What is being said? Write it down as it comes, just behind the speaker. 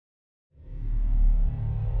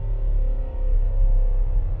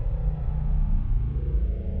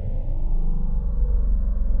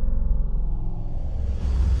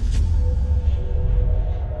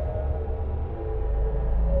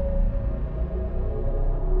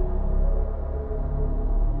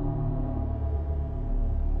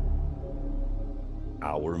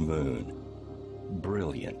our moon.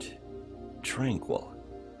 Brilliant, tranquil,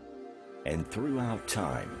 and throughout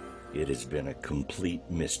time, it has been a complete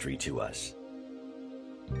mystery to us.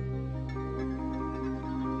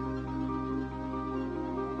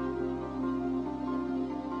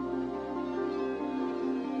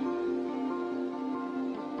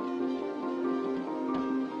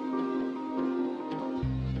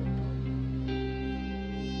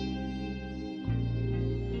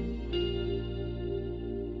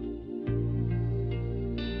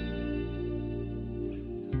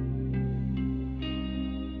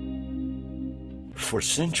 For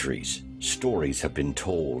centuries, stories have been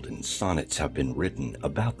told and sonnets have been written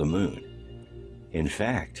about the moon. In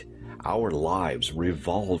fact, our lives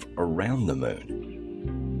revolve around the moon.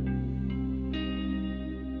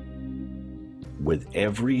 With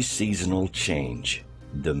every seasonal change,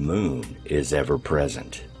 the moon is ever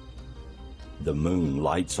present. The moon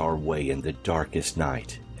lights our way in the darkest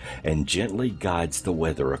night and gently guides the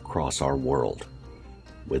weather across our world.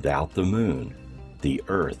 Without the moon, the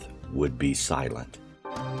earth would be silent.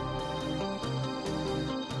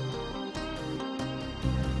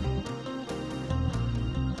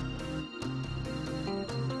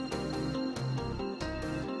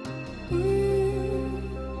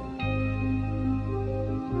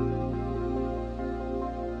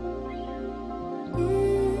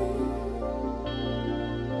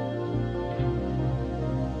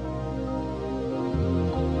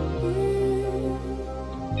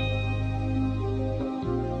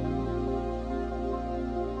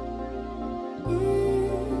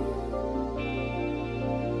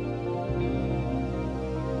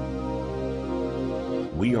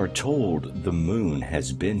 We are told the moon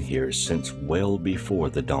has been here since well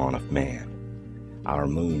before the dawn of man. Our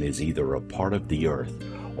moon is either a part of the earth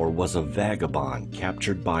or was a vagabond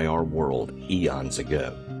captured by our world eons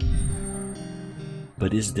ago.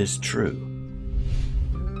 But is this true?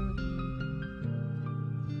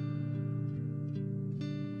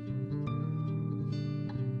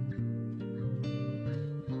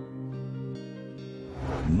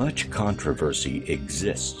 Much controversy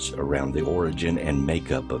exists around the origin and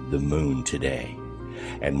makeup of the moon today,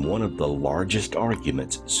 and one of the largest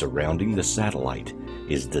arguments surrounding the satellite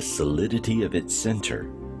is the solidity of its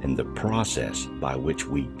center and the process by which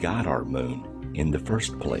we got our moon in the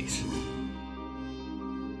first place.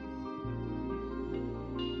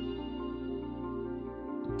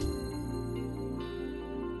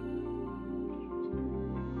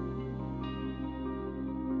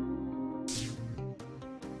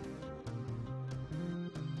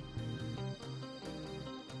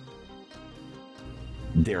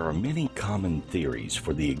 There are many common theories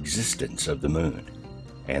for the existence of the moon,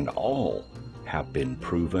 and all have been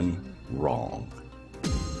proven wrong.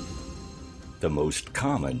 The most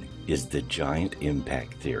common is the giant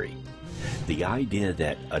impact theory, the idea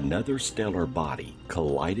that another stellar body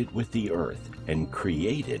collided with the Earth and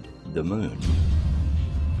created the moon.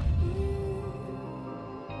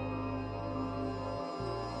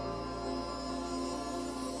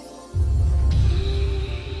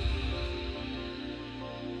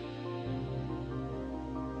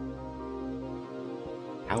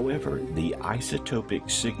 However, the isotopic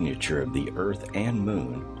signature of the Earth and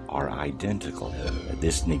Moon are identical.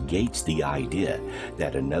 This negates the idea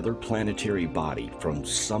that another planetary body from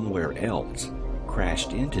somewhere else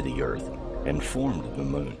crashed into the Earth and formed the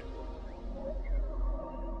Moon.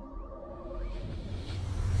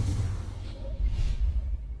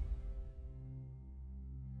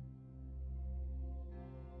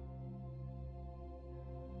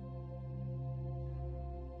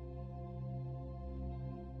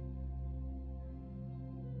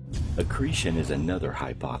 Accretion is another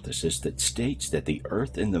hypothesis that states that the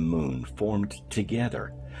Earth and the Moon formed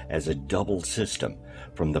together as a double system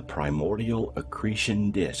from the primordial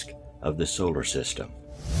accretion disk of the solar system.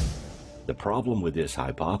 The problem with this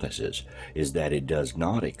hypothesis is that it does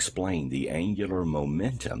not explain the angular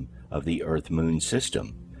momentum of the Earth-Moon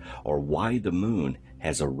system, or why the Moon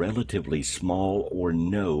has a relatively small or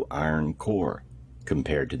no iron core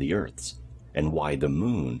compared to the Earth's, and why the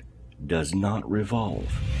Moon does not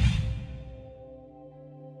revolve.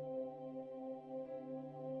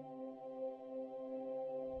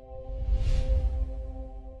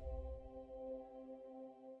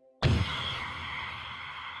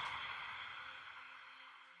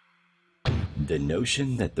 The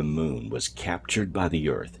notion that the moon was captured by the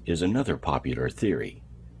Earth is another popular theory.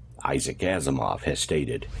 Isaac Asimov has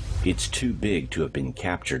stated, "It's too big to have been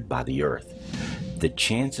captured by the Earth. The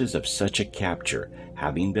chances of such a capture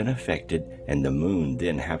having been effected and the moon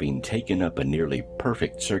then having taken up a nearly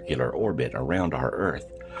perfect circular orbit around our Earth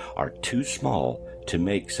are too small to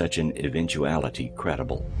make such an eventuality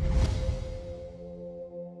credible.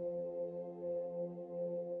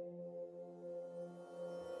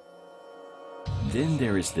 Then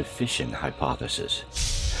there is the fission hypothesis.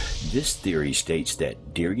 This theory states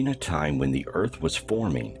that during a time when the Earth was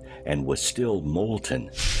forming and was still molten,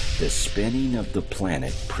 the spinning of the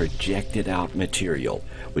planet projected out material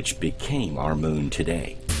which became our moon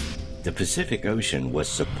today. The Pacific Ocean was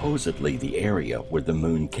supposedly the area where the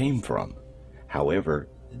moon came from. However,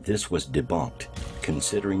 this was debunked,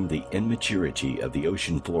 considering the immaturity of the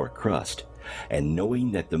ocean floor crust and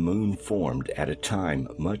knowing that the moon formed at a time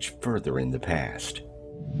much further in the past.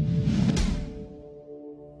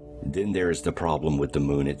 Then there is the problem with the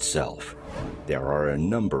moon itself. There are a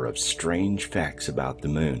number of strange facts about the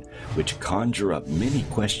moon which conjure up many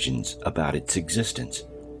questions about its existence,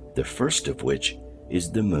 the first of which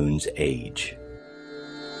is the moon's age.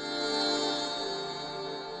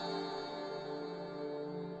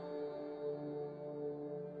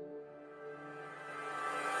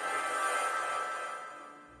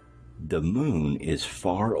 The moon is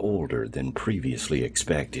far older than previously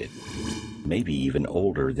expected, maybe even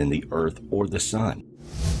older than the Earth or the Sun.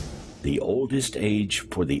 The oldest age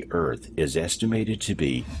for the Earth is estimated to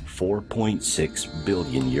be 4.6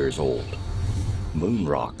 billion years old. Moon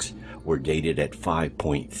rocks were dated at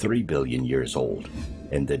 5.3 billion years old,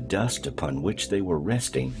 and the dust upon which they were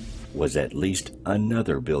resting was at least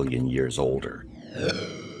another billion years older.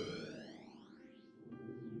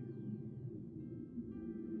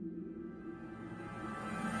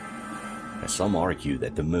 Some argue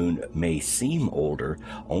that the moon may seem older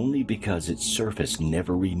only because its surface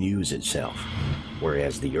never renews itself,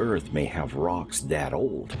 whereas the Earth may have rocks that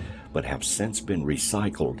old, but have since been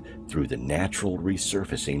recycled through the natural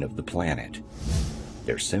resurfacing of the planet.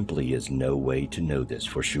 There simply is no way to know this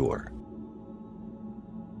for sure.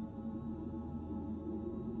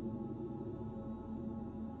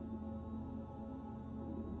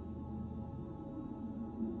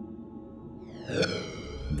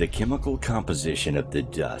 The chemical composition of the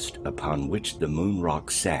dust upon which the moon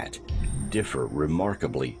rocks sat differ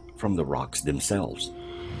remarkably from the rocks themselves.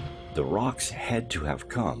 The rocks had to have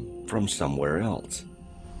come from somewhere else.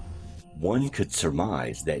 One could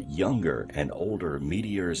surmise that younger and older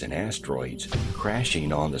meteors and asteroids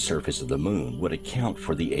crashing on the surface of the moon would account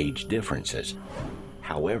for the age differences.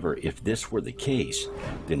 However, if this were the case,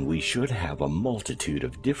 then we should have a multitude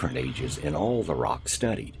of different ages in all the rocks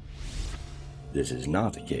studied. This is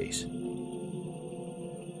not the case.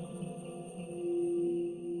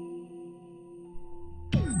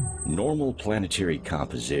 Normal planetary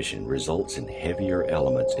composition results in heavier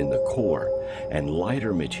elements in the core and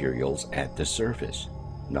lighter materials at the surface.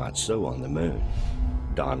 Not so on the moon.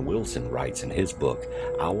 Don Wilson writes in his book,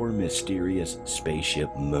 Our Mysterious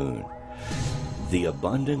Spaceship Moon. The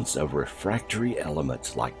abundance of refractory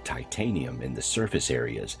elements like titanium in the surface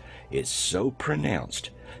areas is so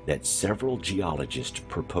pronounced that several geologists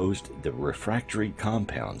proposed the refractory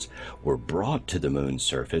compounds were brought to the moon's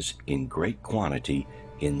surface in great quantity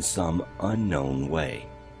in some unknown way.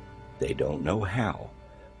 They don't know how,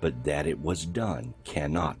 but that it was done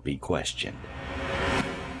cannot be questioned.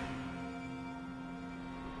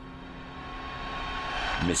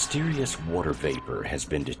 Mysterious water vapor has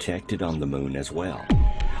been detected on the moon as well.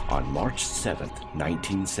 On March 7,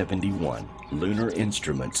 1971, lunar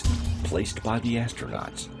instruments placed by the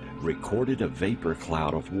astronauts recorded a vapor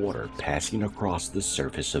cloud of water passing across the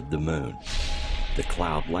surface of the moon. The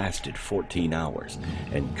cloud lasted 14 hours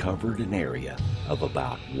and covered an area of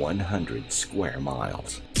about 100 square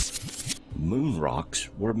miles. Moon rocks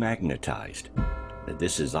were magnetized.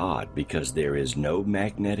 This is odd because there is no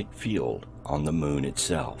magnetic field on the moon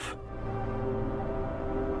itself.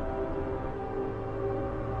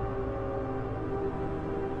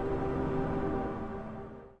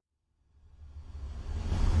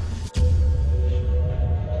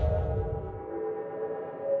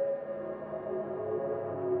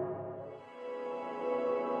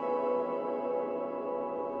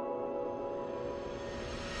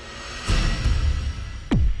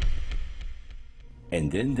 And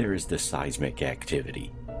then there is the seismic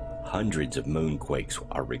activity. Hundreds of moonquakes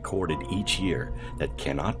are recorded each year that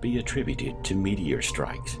cannot be attributed to meteor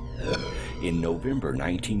strikes. In November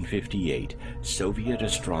 1958, Soviet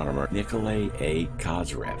astronomer Nikolai A.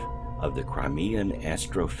 Kozyrev of the Crimean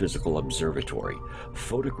Astrophysical Observatory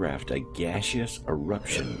photographed a gaseous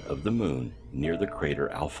eruption of the moon near the crater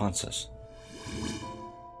Alphonsus.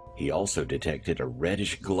 He also detected a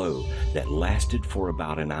reddish glow that lasted for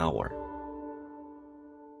about an hour.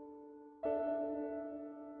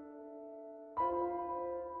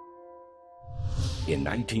 In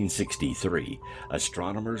 1963,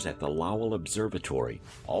 astronomers at the Lowell Observatory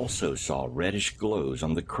also saw reddish glows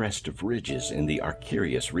on the crest of ridges in the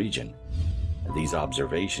Arcturus region. These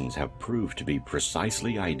observations have proved to be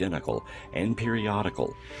precisely identical and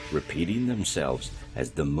periodical, repeating themselves as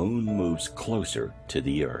the moon moves closer to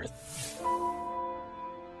the Earth.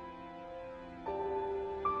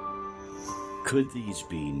 Could these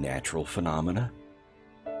be natural phenomena?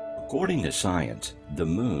 According to science, the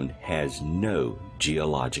moon has no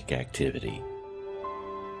geologic activity.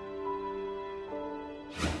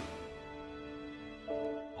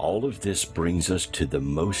 All of this brings us to the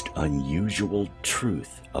most unusual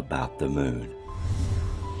truth about the moon.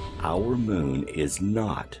 Our moon is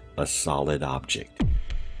not a solid object.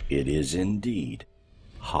 It is indeed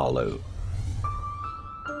hollow.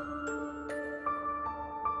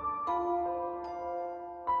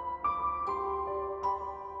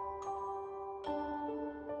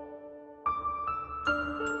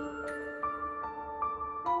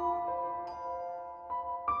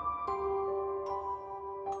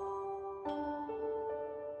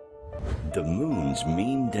 The moon's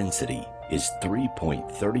mean density is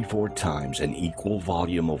 3.34 times an equal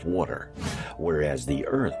volume of water, whereas the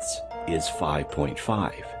Earth's is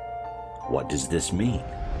 5.5. What does this mean?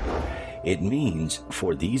 It means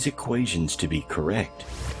for these equations to be correct,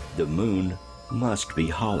 the moon must be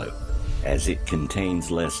hollow, as it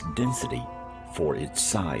contains less density for its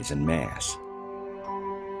size and mass.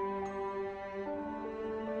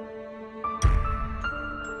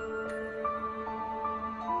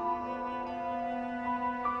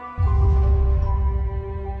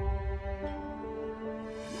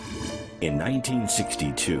 In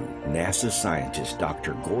 1962, NASA scientist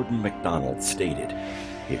Dr. Gordon MacDonald stated,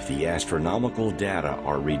 "If the astronomical data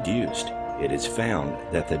are reduced, it is found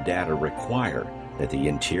that the data require that the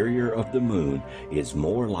interior of the moon is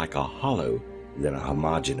more like a hollow than a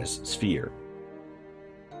homogeneous sphere."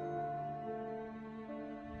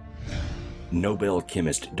 Nobel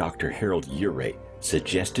chemist Dr. Harold Urey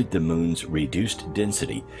suggested the moon's reduced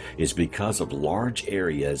density is because of large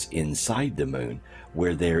areas inside the moon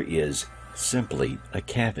where there is simply a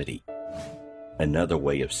cavity. Another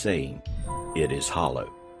way of saying it is hollow.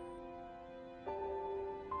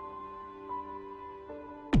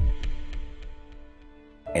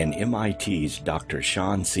 And MIT's Dr.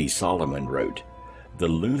 Sean C. Solomon wrote, "The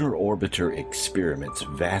lunar orbiter experiments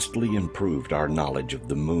vastly improved our knowledge of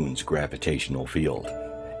the moon's gravitational field,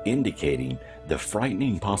 indicating the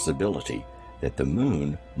frightening possibility that the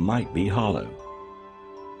moon might be hollow."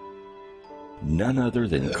 None other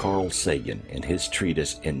than Carl Sagan in his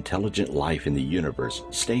treatise Intelligent Life in the Universe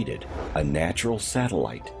stated, "A natural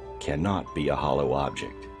satellite cannot be a hollow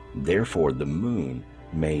object. Therefore, the moon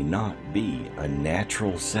may not be a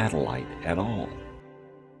natural satellite at all."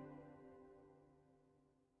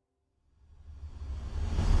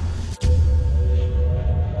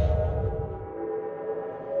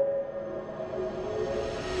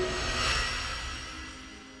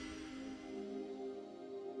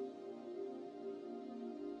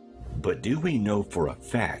 But do we know for a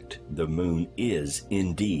fact the moon is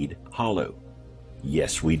indeed hollow?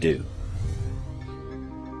 Yes, we do.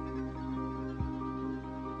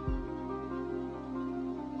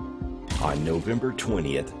 On November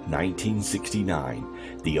 20th, 1969,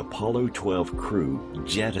 the Apollo 12 crew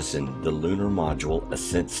jettisoned the lunar module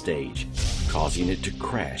ascent stage, causing it to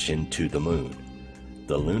crash into the moon.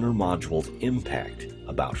 The lunar module's impact,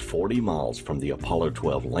 about 40 miles from the Apollo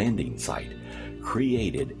 12 landing site,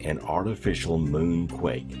 created an artificial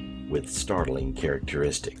moonquake with startling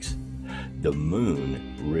characteristics. The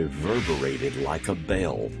moon reverberated like a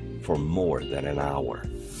bell for more than an hour.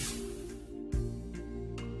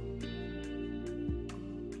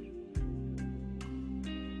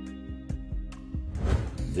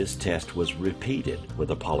 This test was repeated with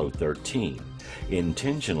Apollo 13,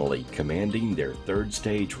 intentionally commanding their third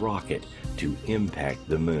stage rocket to impact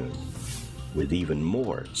the moon, with even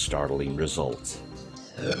more startling results.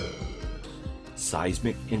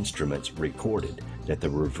 Seismic instruments recorded that the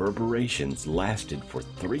reverberations lasted for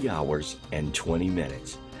 3 hours and 20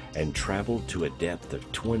 minutes and traveled to a depth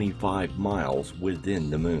of 25 miles within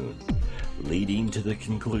the moon, leading to the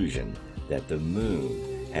conclusion that the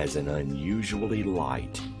moon has an unusually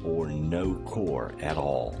light or no core at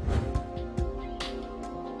all.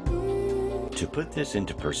 To put this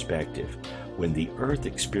into perspective, when the Earth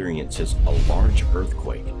experiences a large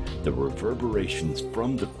earthquake, the reverberations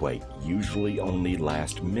from the quake usually only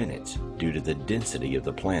last minutes due to the density of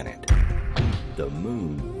the planet. The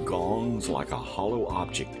moon gongs like a hollow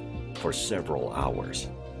object for several hours.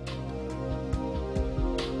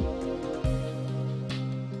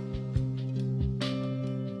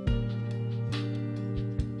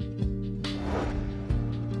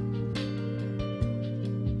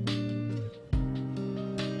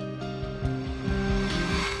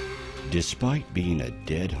 Despite being a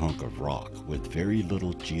dead hunk of rock with very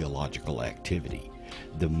little geological activity,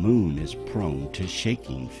 the moon is prone to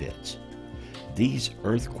shaking fits. These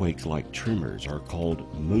earthquake-like tremors are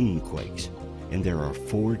called moonquakes, and there are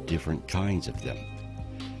 4 different kinds of them.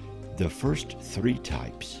 The first 3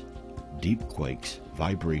 types, deep quakes,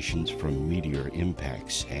 vibrations from meteor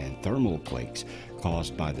impacts, and thermal quakes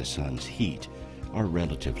caused by the sun's heat, are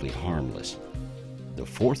relatively harmless. The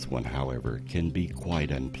 4th one, however, can be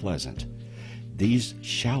quite unpleasant. These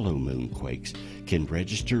shallow moonquakes can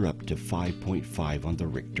register up to 5.5 on the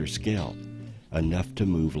Richter scale, enough to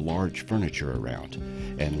move large furniture around,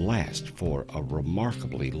 and last for a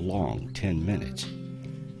remarkably long 10 minutes.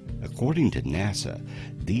 According to NASA,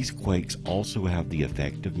 these quakes also have the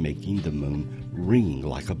effect of making the moon ring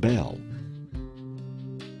like a bell.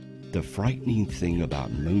 The frightening thing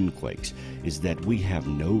about moonquakes is that we have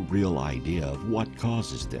no real idea of what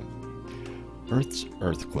causes them. Earth's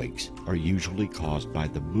earthquakes are usually caused by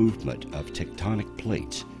the movement of tectonic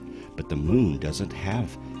plates, but the moon doesn't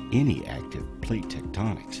have any active plate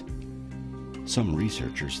tectonics. Some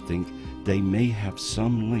researchers think they may have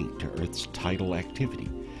some link to Earth's tidal activity,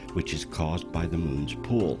 which is caused by the moon's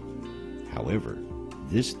pull. However,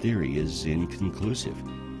 this theory is inconclusive,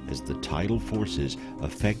 as the tidal forces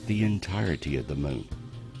affect the entirety of the moon,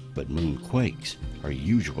 but moonquakes are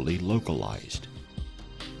usually localized.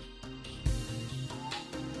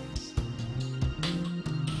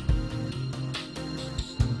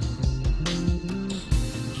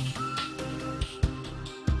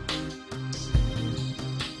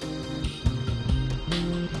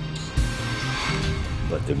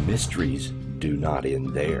 But the mysteries do not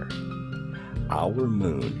end there. Our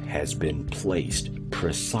moon has been placed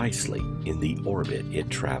precisely in the orbit it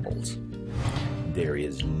travels. There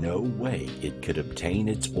is no way it could obtain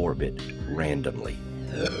its orbit randomly.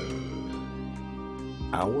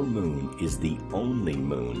 Our moon is the only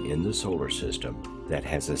moon in the solar system that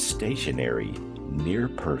has a stationary,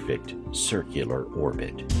 near-perfect circular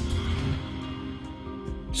orbit.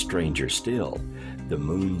 Stranger still, the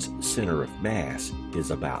moon's center of mass is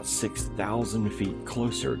about 6,000 feet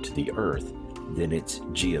closer to the Earth than its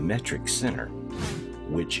geometric center,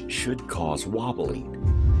 which should cause wobbling.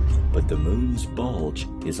 But the moon's bulge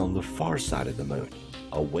is on the far side of the moon,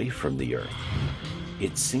 away from the Earth.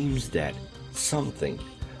 It seems that something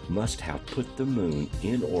must have put the moon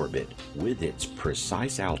in orbit with its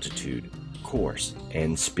precise altitude, course,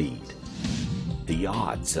 and speed. The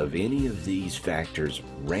odds of any of these factors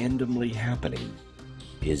randomly happening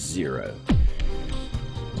is 0.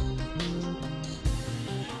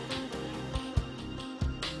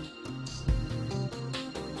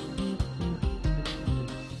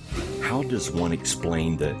 How does one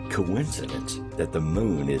explain the coincidence that the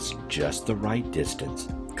moon is just the right distance,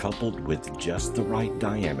 coupled with just the right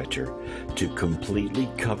diameter, to completely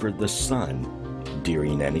cover the sun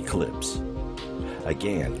during an eclipse?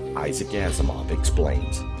 Again, Isaac Asimov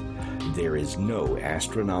explains, there is no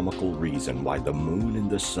astronomical reason why the moon and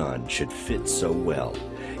the sun should fit so well.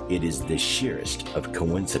 It is the sheerest of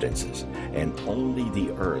coincidences, and only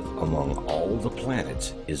the Earth among all the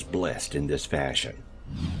planets is blessed in this fashion.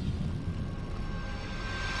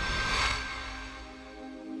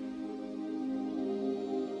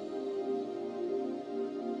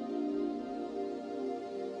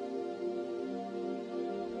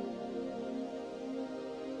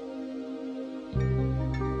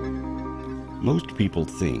 Most people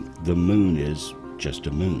think the moon is just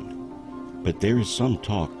a moon, but there is some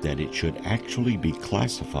talk that it should actually be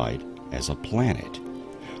classified as a planet.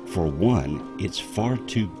 For one, it's far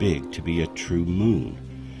too big to be a true moon.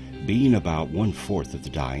 Being about 1/4 of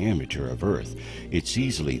the diameter of Earth, it's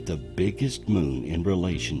easily the biggest moon in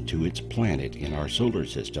relation to its planet in our solar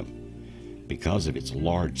system. Because of its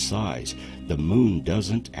large size, the moon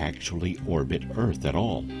doesn't actually orbit Earth at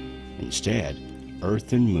all. Instead,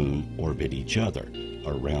 Earth and moon orbit each other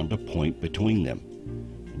around a point between them.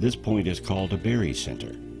 This point is called a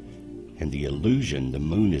barycenter, and the illusion the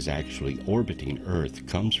moon is actually orbiting Earth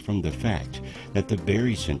comes from the fact that the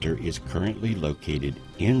barycenter is currently located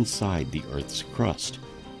inside the Earth's crust.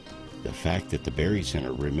 The fact that the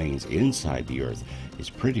barycenter remains inside the Earth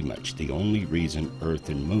is pretty much the only reason Earth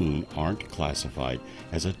and moon aren't classified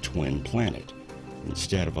as a twin planet,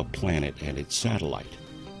 instead of a planet and its satellite.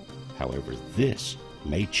 However, this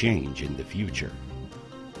may change in the future.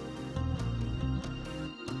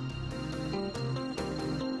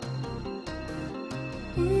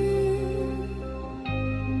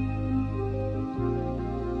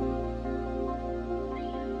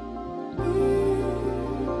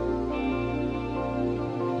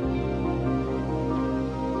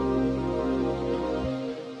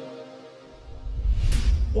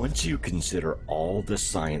 Once you consider all the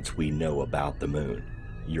science we know about the moon,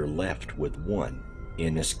 you're left with one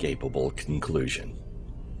inescapable conclusion.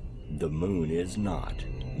 The moon is not,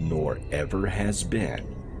 nor ever has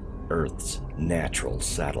been, Earth's natural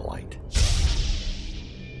satellite.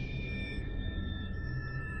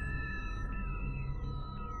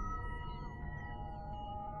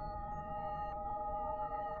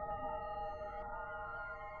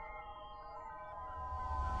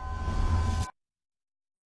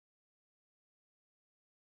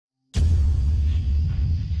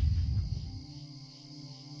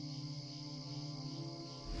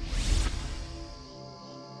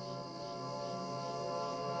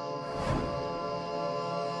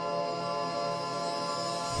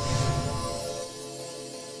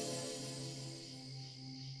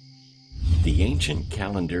 The ancient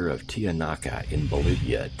calendar of Tiahuanaca in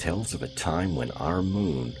Bolivia tells of a time when our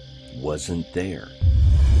moon wasn't there.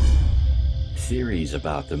 Theories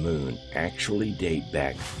about the moon actually date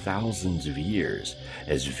back thousands of years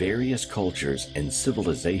as various cultures and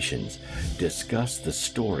civilizations discuss the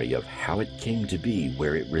story of how it came to be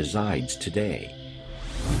where it resides today.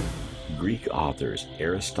 Greek authors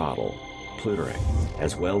Aristotle, Plutarch,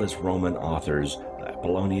 as well as Roman authors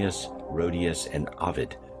Apollonius, Rhodius, and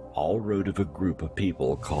Ovid all wrote of a group of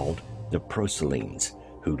people called the Proselines,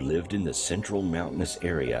 who lived in the central mountainous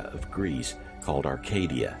area of Greece called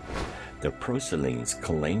Arcadia. The Proselines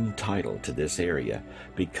claimed title to this area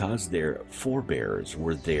because their forebears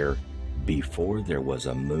were there before there was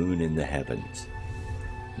a moon in the heavens.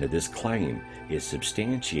 Now, this claim is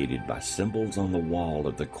substantiated by symbols on the wall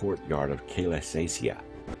of the courtyard of Calasacia,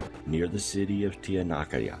 near the city of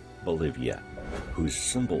Tiahuanaca, Bolivia, whose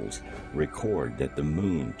symbols record that the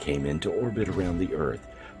moon came into orbit around the Earth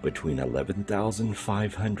between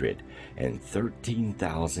 11,500 and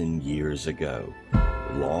 13,000 years ago,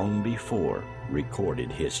 long before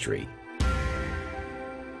recorded history.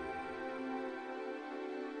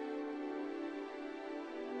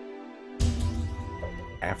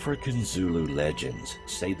 African Zulu legends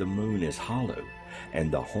say the moon is hollow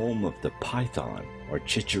and the home of the python or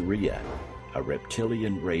chicheria, a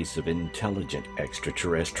reptilian race of intelligent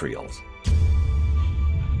extraterrestrials.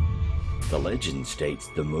 The legend states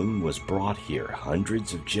the moon was brought here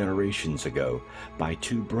hundreds of generations ago by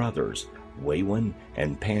two brothers, Waywan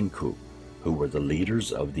and Panku, who were the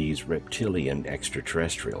leaders of these reptilian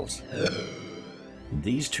extraterrestrials.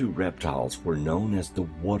 These two reptiles were known as the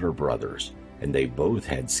Water Brothers, and they both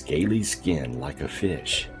had scaly skin like a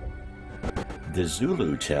fish. The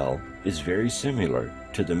Zulu tale is very similar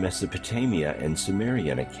to the Mesopotamia and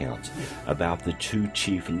Sumerian accounts about the two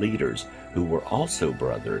chief leaders who were also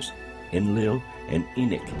brothers, Enlil and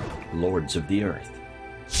Enoch, lords of the earth.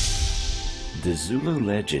 The Zulu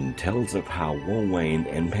legend tells of how Waywan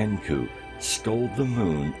and Panku stole the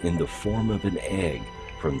moon in the form of an egg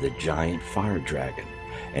from the giant fire dragon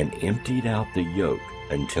and emptied out the yolk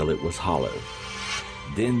until it was hollow.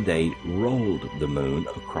 Then they rolled the moon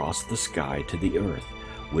across the sky to the earth,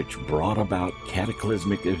 which brought about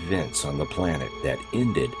cataclysmic events on the planet that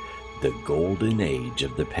ended the golden age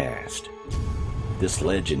of the past. This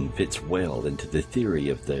legend fits well into the theory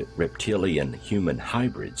of the reptilian-human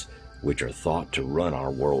hybrids, which are thought to run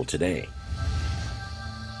our world today.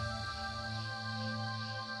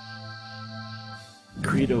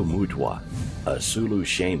 Credo Mutwa, a Zulu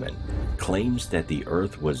shaman, claims that the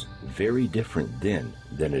Earth was very different then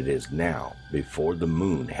than it is now before the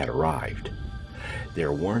moon had arrived.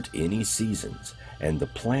 There weren't any seasons, and the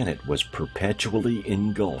planet was perpetually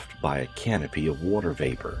engulfed by a canopy of water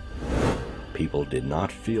vapor. People did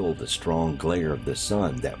not feel the strong glare of the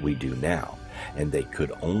sun that we do now, and they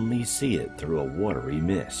could only see it through a watery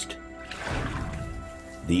mist.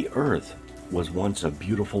 The Earth was once a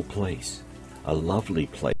beautiful place, a lovely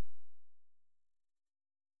place.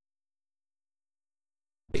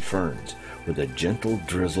 Ferns with a gentle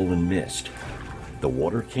drizzle and mist. The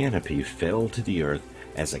water canopy fell to the earth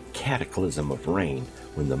as a cataclysm of rain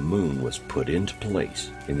when the moon was put into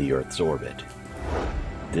place in the Earth's orbit.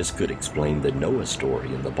 This could explain the Noah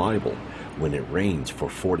story in the Bible when it rains for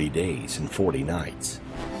 40 days and 40 nights.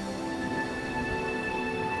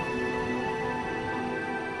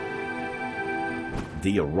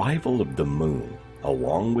 The arrival of the moon,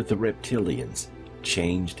 along with the reptilians,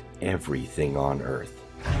 changed everything on Earth.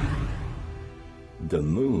 The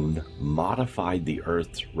moon modified the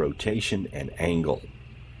Earth's rotation and angle.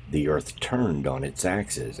 The Earth turned on its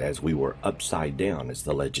axis as we were upside down, as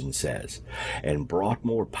the legend says, and brought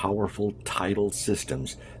more powerful tidal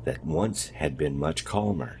systems that once had been much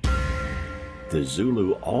calmer. The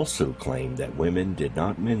Zulu also claimed that women did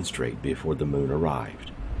not menstruate before the moon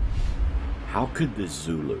arrived. How could the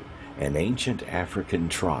Zulu, an ancient African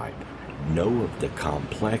tribe, know of the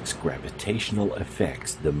complex gravitational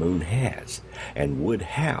effects the moon has and would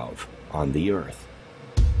have on the Earth?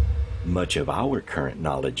 Much of our current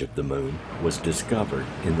knowledge of the moon was discovered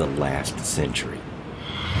in the last century.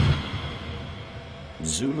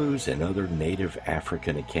 Zulus and other native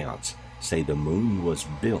African accounts say the moon was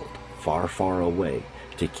built far, far away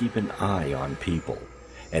to keep an eye on people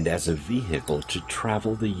and as a vehicle to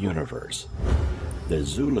travel the universe. The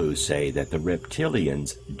Zulus say that the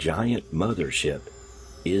reptilians' giant mothership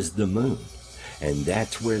is the moon, and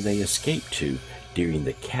that's where they escaped to during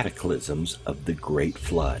the cataclysms of the Great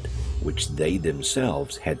Flood, which they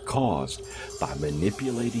themselves had caused by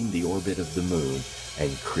manipulating the orbit of the moon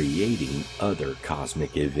and creating other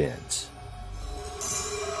cosmic events.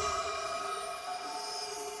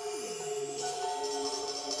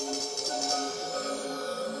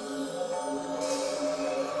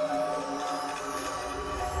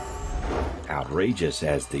 Outrageous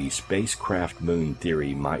as the spacecraft moon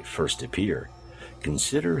theory might first appear,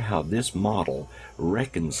 consider how this model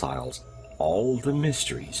reconciles all the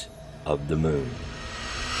mysteries of the moon.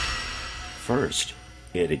 First,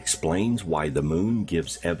 it explains why the moon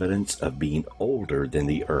gives evidence of being older than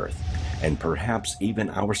the Earth, and perhaps even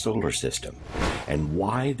our solar system, and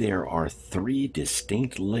why there are 3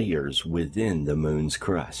 distinct layers within the moon's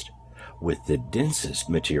crust, with the densest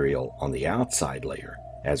material on the outside layer,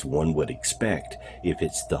 as one would expect if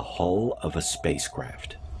it's the hull of a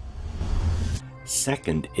spacecraft.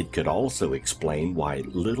 Second, it could also explain why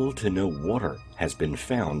little to no water has been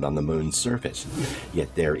found on the moon's surface,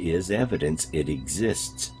 yet there is evidence it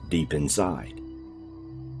exists deep inside.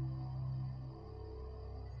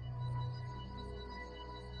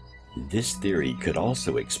 This theory could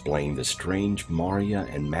also explain the strange Maria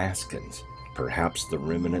and Maskins, perhaps the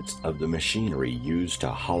remnants of the machinery used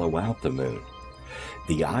to hollow out the moon.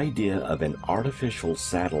 The idea of an artificial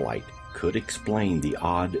satellite could explain the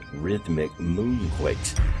odd rhythmic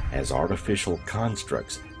moonquakes as artificial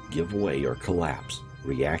constructs give way or collapse,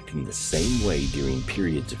 reacting the same way during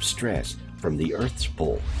periods of stress from the Earth's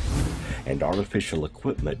pull. And artificial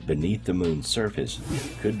equipment beneath the moon's surface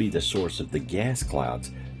could be the source of the gas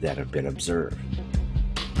clouds that have been observed.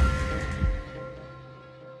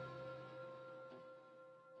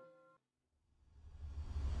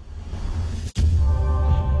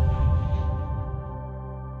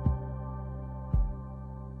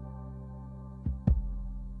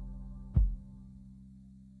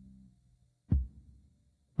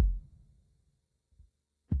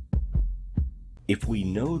 If we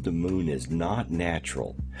know the moon is not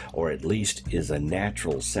natural, or at least is a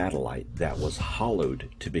natural satellite that was hollowed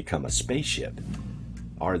to become a spaceship,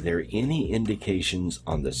 are there any indications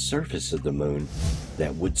on the surface of the moon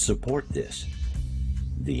that would support this?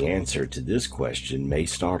 The answer to this question may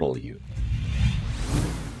startle you.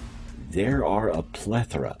 There are a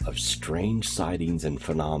plethora of strange sightings and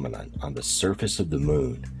phenomena on the surface of the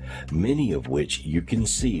moon, many of which you can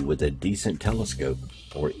see with a decent telescope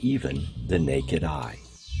or even the naked eye.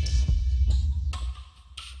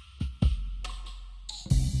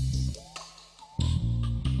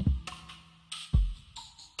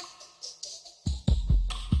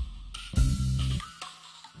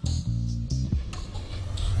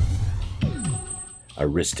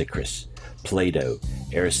 Aristarchus, Plato,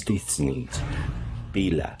 Eratosthenes,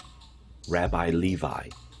 Bela, Rabbi Levi,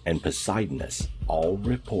 and Poseidonus all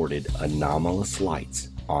reported anomalous lights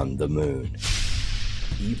on the moon.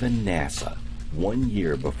 Even NASA, 1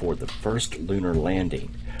 year before the first lunar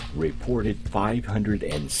landing, reported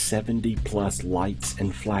 570 plus lights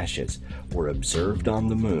and flashes were observed on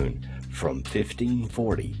the moon from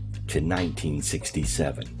 1540 to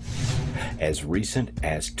 1967. As recent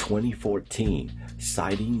as 2014,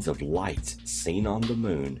 sightings of lights seen on the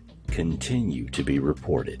moon continue to be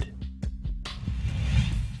reported.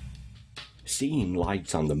 Seeing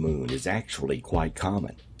lights on the moon is actually quite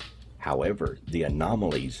common. However, the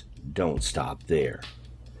anomalies don't stop there.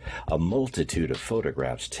 A multitude of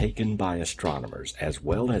photographs taken by astronomers as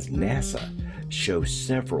well as NASA show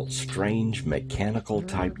several strange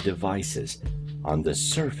mechanical-type devices on the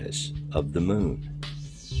surface of the moon.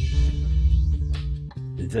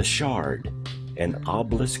 The Shard, an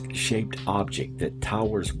obelisk-shaped object that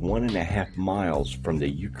towers 1.5 miles from the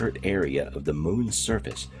Euclid area of the moon's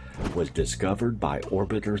surface, was discovered by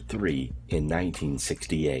Orbiter 3 in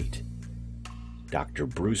 1968. Dr.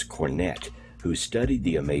 Bruce Cornett, who studied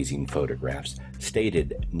the amazing photographs,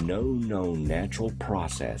 stated no known natural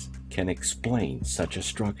process can explain such a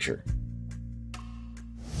structure.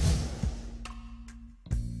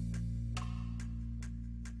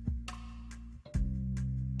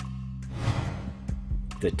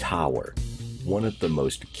 The tower, one of the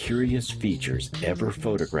most curious features ever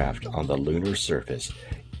photographed on the lunar surface,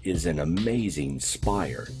 is an amazing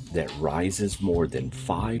spire that rises more than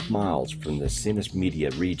 5 miles from the sinister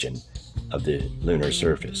region of the lunar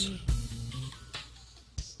surface.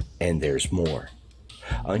 And there's more.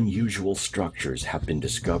 Unusual structures have been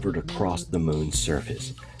discovered across the moon's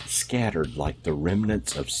surface, scattered like the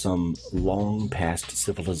remnants of some long-past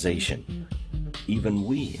civilization. Even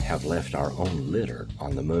we have left our own litter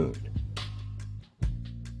on the moon.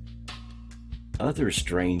 Other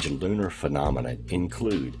strange lunar phenomena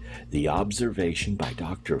include the observation by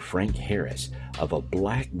Dr. Frank Harris of a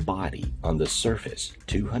black body on the surface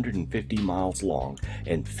 250 miles long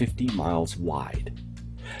and 50 miles wide,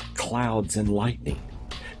 clouds and lightning,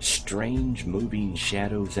 strange moving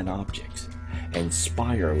shadows and objects, and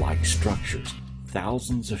spire-like structures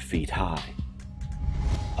thousands of feet high.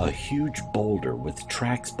 A huge boulder with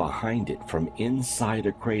tracks behind it from inside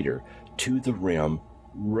a crater to the rim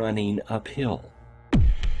running uphill.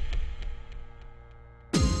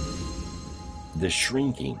 The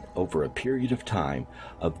shrinking over a period of time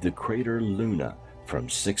of the crater Luna from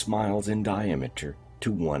 6 miles in diameter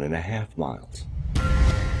to 1.5 miles.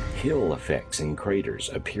 Hill effects in craters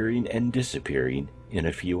appearing and disappearing in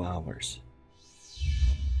a few hours.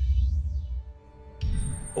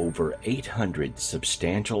 Over 800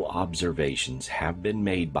 substantial observations have been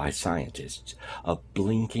made by scientists of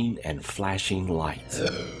blinking and flashing lights,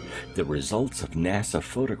 the results of NASA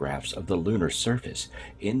photographs of the lunar surface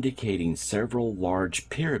indicating several large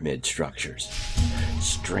pyramid structures,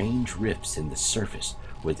 strange rifts in the surface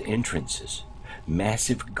with entrances,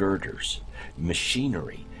 massive girders,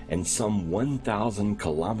 machinery, and some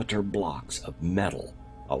 1,000-kilometer blocks of metal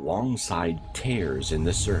alongside tears in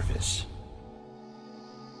the surface.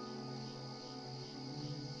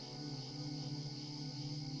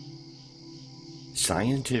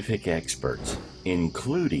 Scientific experts,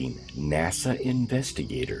 including NASA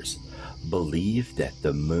investigators, believe that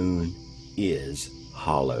the moon is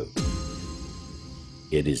hollow.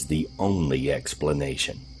 It is the only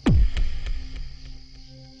explanation.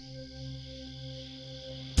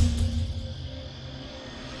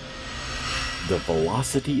 The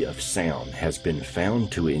velocity of sound has been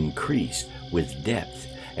found to increase with depth,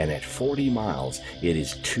 and at 40 miles it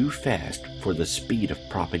is too fast for the speed of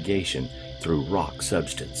propagation through rock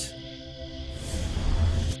substance.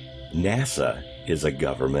 NASA is a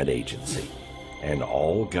government agency, and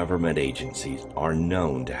all government agencies are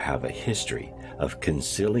known to have a history of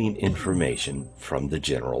concealing information from the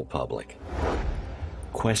general public.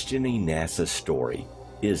 Questioning NASA's story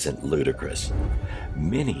isn't ludicrous.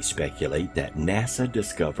 Many speculate that NASA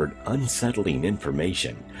discovered unsettling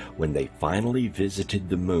information when they finally visited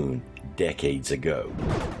the moon decades ago.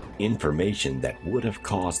 Information that would have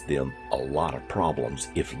caused them a lot of problems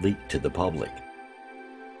if leaked to the public.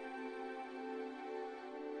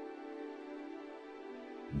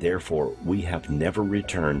 Therefore, we have never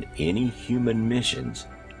returned any human missions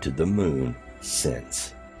to the moon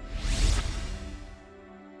since.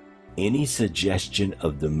 Any suggestion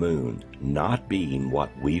of the moon not being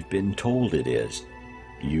what we've been told it is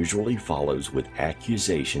usually follows with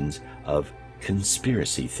accusations of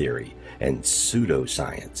conspiracy theory and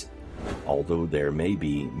pseudoscience. Although there may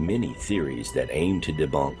be many theories that aim to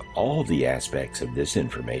debunk all the aspects of this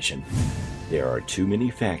information, there are too many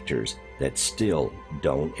factors that still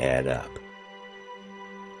don't add up.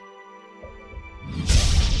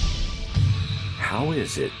 How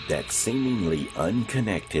is it that seemingly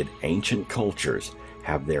unconnected ancient cultures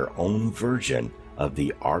have their own version of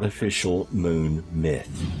the artificial moon myth?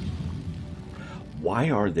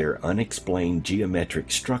 Why are there unexplained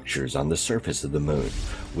geometric structures on the surface of the moon,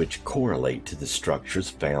 which correlate to the structures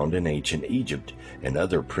found in ancient Egypt and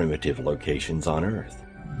other primitive locations on Earth?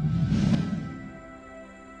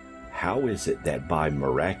 How is it that by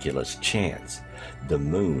miraculous chance, the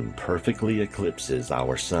moon perfectly eclipses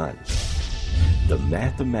our sun? The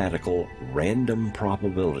mathematical random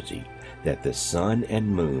probability that the sun and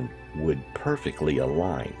moon would perfectly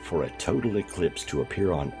align for a total eclipse to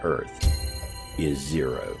appear on Earth is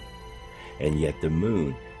 0, and yet the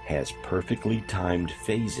moon has perfectly timed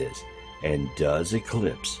phases and does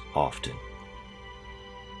eclipse often.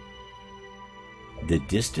 The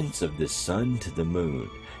distance of the sun to the moon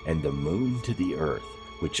and the moon to the Earth,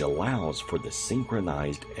 which allows for the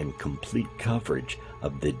synchronized and complete coverage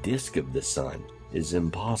of the disk of the sun, is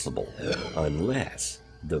impossible unless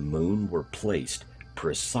the moon were placed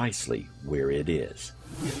precisely where it is.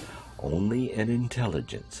 Only an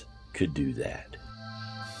intelligence could do that.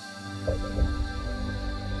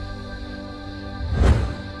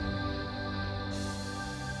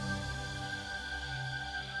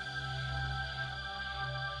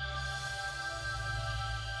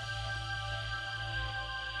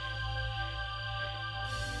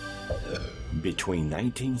 Between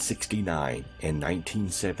 1969 and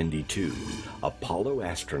 1972, Apollo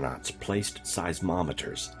astronauts placed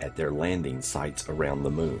seismometers at their landing sites around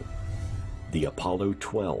the moon. The Apollo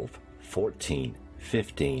 12, 14,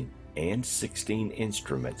 15, and 16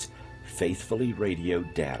 instruments faithfully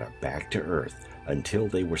radioed data back to Earth until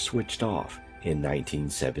they were switched off in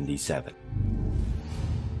 1977.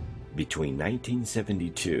 Between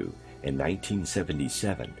 1972 and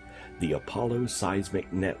 1977, the Apollo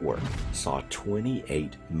seismic network saw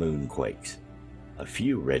 28 moonquakes. A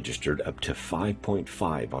few registered up to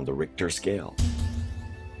 5.5 on the Richter scale.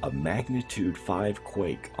 A magnitude 5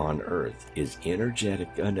 quake on Earth is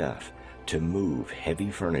energetic enough to move heavy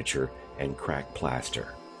furniture and crack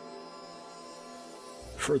plaster.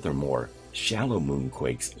 Furthermore, shallow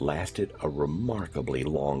moonquakes lasted a remarkably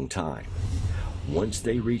long time. Once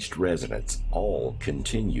they reached resonance, all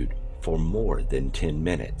continued for more than 10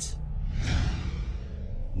 minutes.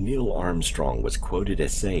 Neil Armstrong was quoted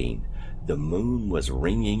as saying, "The moon was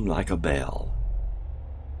ringing like a bell."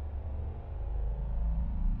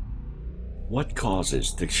 What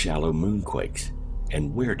causes the shallow moonquakes,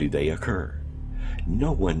 and where do they occur?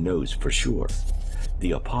 No one knows for sure.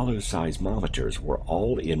 The Apollo seismometers were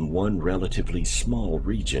all in one relatively small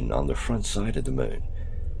region on the front side of the moon,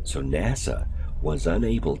 so NASA was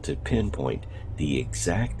unable to pinpoint the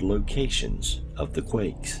exact locations of the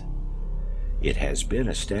quakes. It has been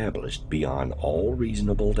established beyond all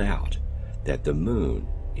reasonable doubt that the moon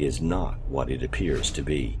is not what it appears to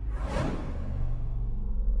be.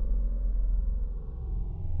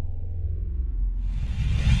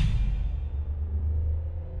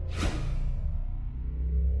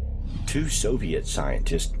 Two Soviet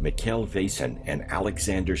scientists, Mikhail Vasin and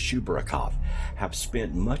Alexander Shubrakov, have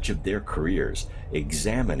spent much of their careers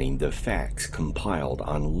examining the facts compiled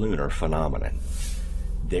on lunar phenomenon.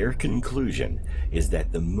 Their conclusion is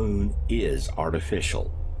that the moon is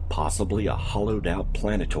artificial, possibly a hollowed-out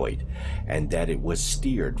planetoid, and that it was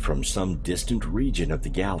steered from some distant region of the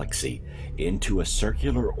galaxy into a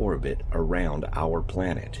circular orbit around our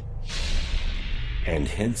planet. And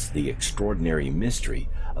hence the extraordinary mystery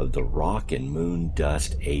of the rock and moon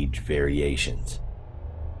dust age variations.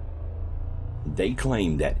 They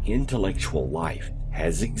claim that intellectual life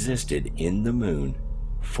has existed in the moon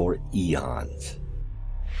for eons.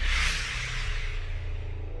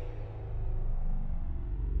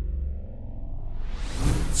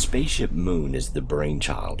 Spaceship Moon is the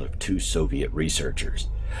brainchild of two Soviet researchers,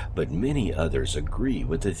 but many others agree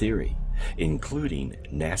with the theory, including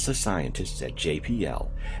NASA scientists at JPL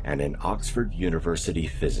and an Oxford University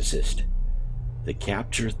physicist. The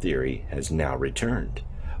capture theory has now returned,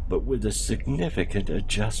 but with a significant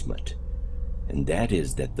adjustment, and that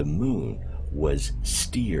is that the moon was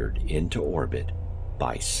steered into orbit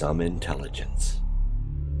by some intelligence.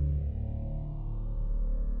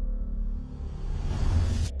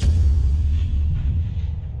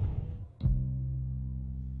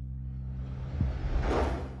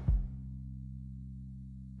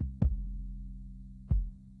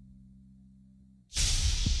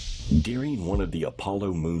 During one of the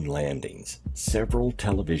Apollo moon landings, several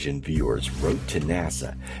television viewers wrote to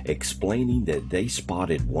NASA explaining that they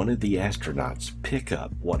spotted one of the astronauts pick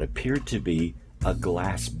up what appeared to be a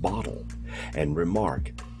glass bottle and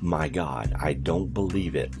remark, "My God, I don't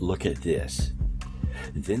believe it, look at this."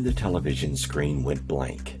 Then the television screen went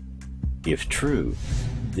blank. If true,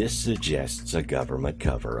 this suggests a government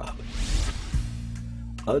cover-up.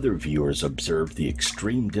 Other viewers observed the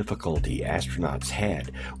extreme difficulty astronauts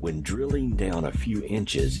had when drilling down a few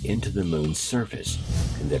inches into the moon's surface,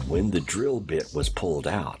 and that when the drill bit was pulled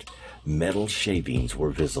out, metal shavings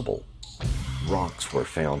were visible. Rocks were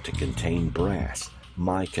found to contain brass,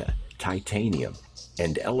 mica, titanium,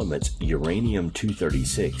 and elements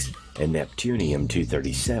uranium-236 and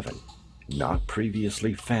neptunium-237, not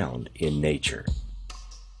previously found in nature.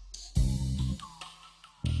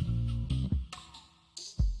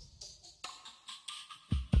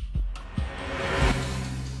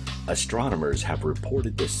 Astronomers have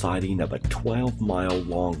reported the sighting of a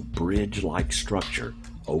 12-mile-long bridge-like structure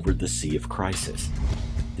over the Sea of Crisis.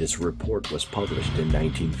 This report was published in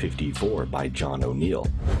 1954 by John O'Neill,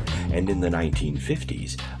 and in the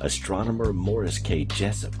 1950s, astronomer Morris K.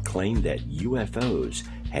 Jessup claimed that UFOs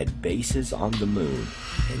had bases on the moon,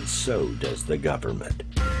 and so does the government.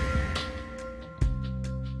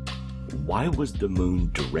 Why was the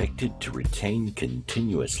moon directed to retain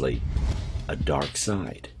continuously a dark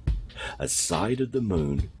side? A side of the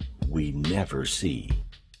moon we never see.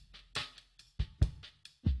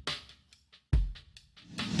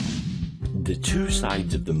 The two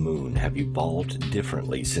sides of the moon have evolved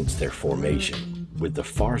differently since their formation. with the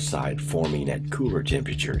far side forming at cooler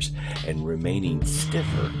temperatures and remaining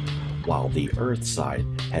stiffer, while the Earth side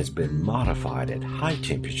has been modified at high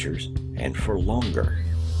temperatures and for longer.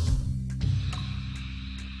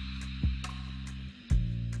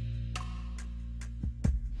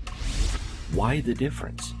 Why the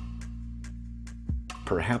difference?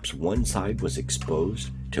 Perhaps one side was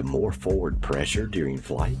exposed to more forward pressure during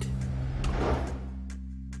flight?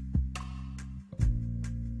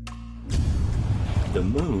 The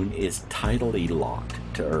moon is tidally locked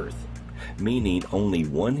to Earth, meaning only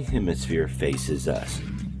one hemisphere faces us.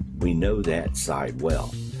 We know that side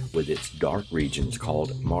well, with its dark regions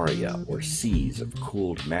called maria, or seas of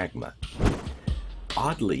cooled magma.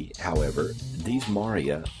 Oddly, however, these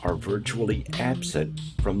maria are virtually absent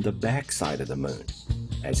from the backside of the moon,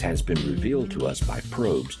 as has been revealed to us by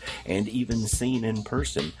probes and even seen in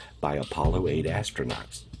person by Apollo 8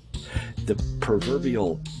 astronauts. The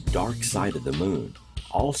proverbial dark side of the moon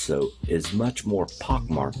also is much more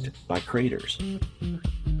pockmarked by craters.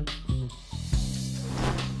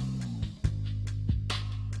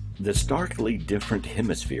 The starkly different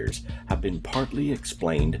hemispheres have been partly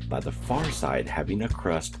explained by the far side having a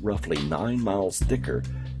crust roughly 9 miles thicker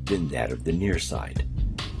than that of the near side.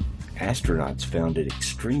 Astronauts found it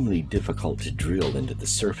extremely difficult to drill into the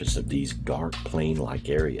surface of these dark plain-like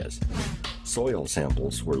areas. Soil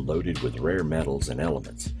samples were loaded with rare metals and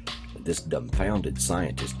elements. This dumbfounded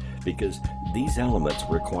scientists because these elements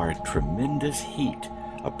require tremendous heat,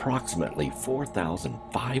 approximately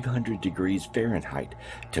 4,500 degrees Fahrenheit,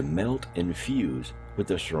 to melt and fuse with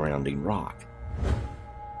the surrounding rock.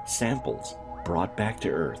 Samples brought back to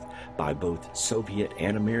Earth by both Soviet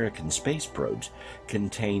and American space probes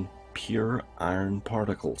contain pure iron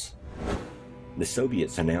particles. The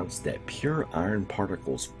Soviets announced that pure iron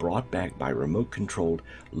particles brought back by remote-controlled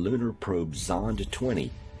lunar probe Zond 20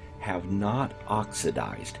 have not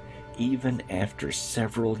oxidized even after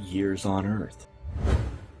several years on Earth.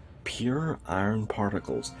 Pure iron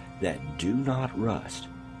particles that do not rust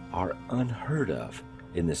are unheard of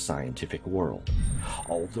in the scientific world,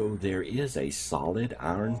 although there is a solid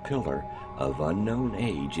iron pillar of unknown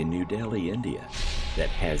age in New Delhi, India, that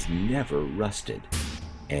has never rusted,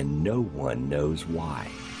 and no one knows why.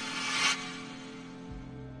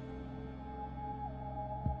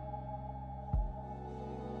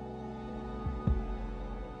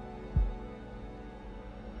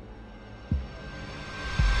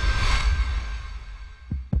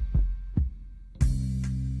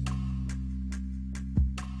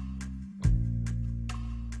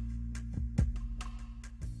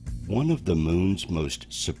 One of the moon's most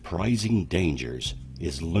surprising dangers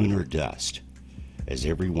is lunar dust. As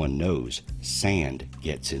everyone knows, sand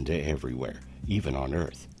gets into everywhere, even on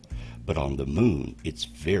Earth. But on the moon, it's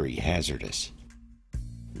very hazardous.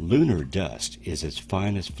 Lunar dust is as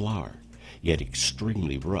fine as flour, yet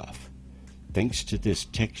extremely rough. Thanks to this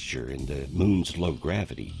texture in the moon's low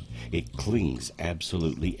gravity, it clings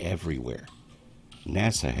absolutely everywhere.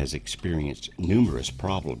 NASA has experienced numerous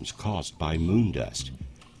problems caused by moon dust.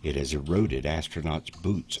 It has eroded astronauts'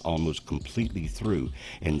 boots almost completely through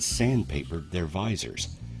and sandpapered their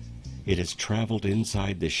visors. It has traveled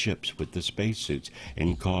inside the ships with the spacesuits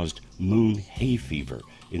and caused moon hay fever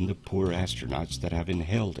in the poor astronauts that have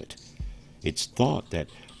inhaled it. It's thought that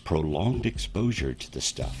prolonged exposure to the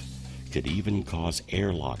stuff could even cause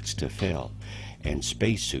airlocks to fail and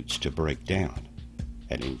spacesuits to break down.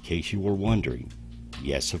 And in case you were wondering,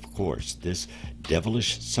 yes, of course, this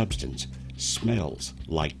devilish substance smells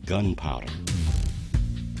like gunpowder.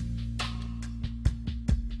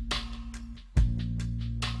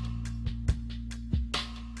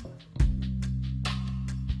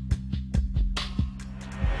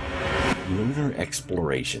 Lunar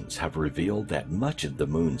explorations have revealed that much of the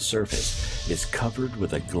moon's surface is covered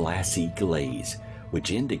with a glassy glaze, which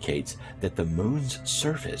indicates that the moon's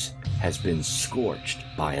surface has been scorched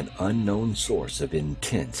by an unknown source of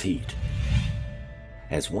intense heat.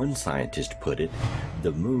 As one scientist put it,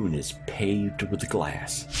 the moon is paved with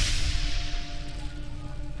glass.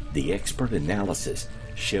 The expert analysis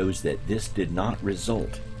shows that this did not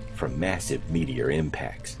result from massive meteor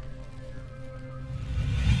impacts.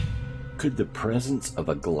 Could the presence of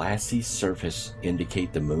a glassy surface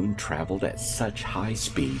indicate the moon traveled at such high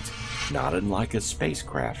speeds, not unlike a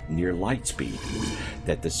spacecraft near light speed,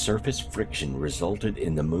 that the surface friction resulted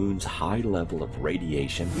in the moon's high level of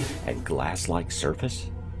radiation and glass-like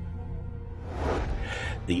surface?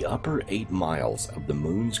 The upper 8 miles of the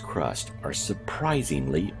moon's crust are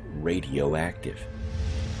surprisingly radioactive.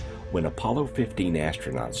 When Apollo 15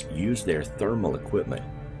 astronauts used their thermal equipment,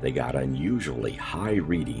 They got unusually high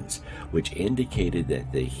readings, which indicated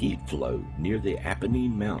that the heat flow near the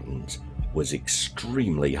Apennine Mountains was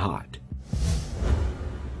extremely hot.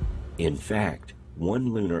 In fact,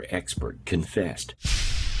 one lunar expert confessed,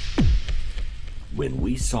 "When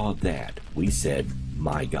we saw that, we said,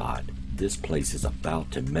 'My God, this place is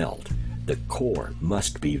about to melt. The core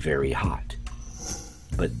must be very hot.'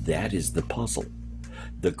 But that is the puzzle.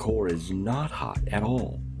 The core is not hot at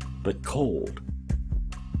all, but cold,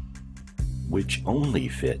 which only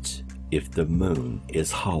fits if the moon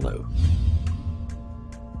is hollow."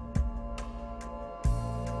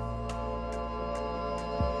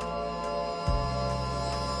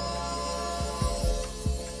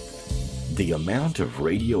 The amount of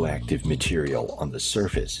radioactive material on the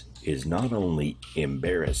surface is not only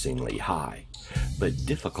embarrassingly high, but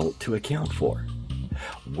difficult to account for.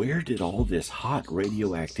 Where did all this hot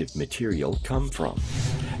radioactive material come from?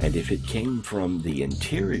 And if it came from the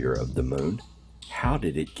interior of the moon, how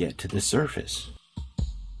did it get to the surface?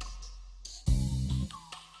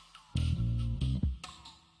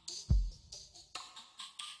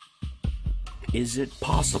 Is it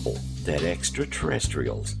possible that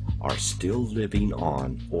extraterrestrials are still living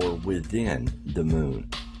on or within the moon?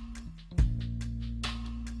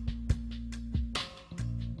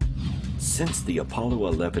 Since the Apollo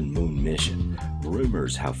 11 moon mission,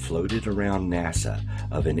 rumors have floated around NASA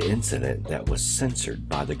of an incident that was censored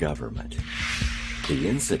by the government. The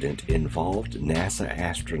incident involved NASA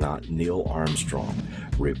astronaut Neil Armstrong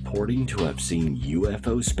reporting to have seen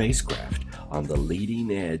UFO spacecraft on the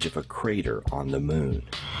leading edge of a crater on the moon.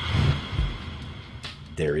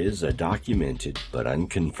 There is a documented but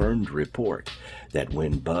unconfirmed report that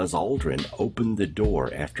when Buzz Aldrin opened the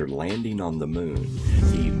door after landing on the moon,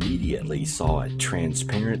 he immediately saw a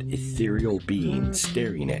transparent ethereal being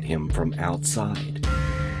staring at him from outside.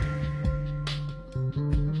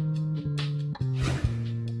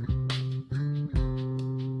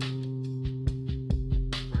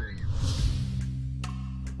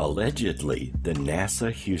 Allegedly, the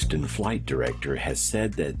NASA Houston flight director has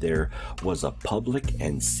said that there was a public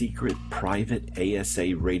and secret private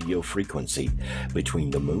ASA radio frequency between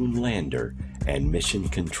the moon lander and mission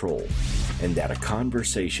control, and that a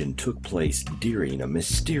conversation took place during a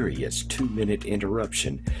mysterious 2-minute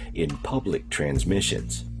interruption in public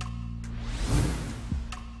transmissions.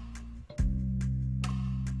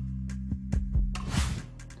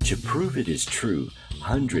 To prove it is true,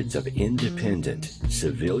 hundreds of independent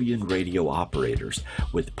civilian radio operators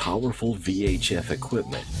with powerful VHF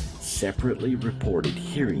equipment separately reported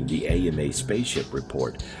hearing the AMA spaceship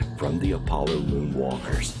report from the Apollo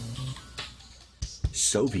moonwalkers.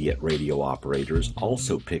 Soviet radio operators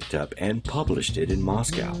also picked up and published it in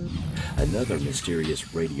Moscow. Another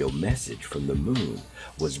mysterious radio message from the moon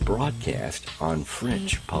was broadcast on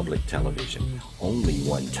French public television only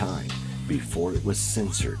one time before it was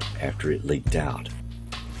censored after it leaked out.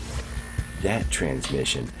 That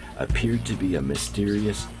transmission appeared to be a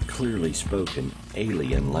mysterious, clearly spoken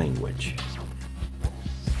alien language.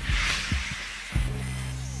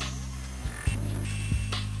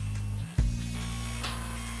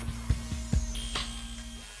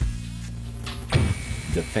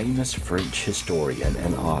 The famous French historian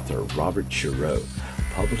and author Robert Giraud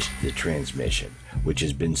published the transmission, which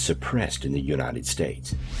has been suppressed in the United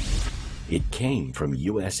States. It came from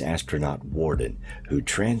U.S. astronaut Worden, who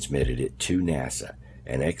transmitted it to NASA,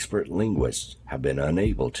 and expert linguists have been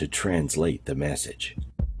unable to translate the message.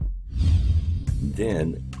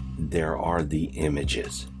 Then there are the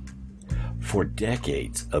images. For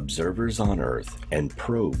decades, observers on Earth and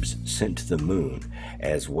probes sent to the moon,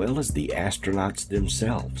 as well as the astronauts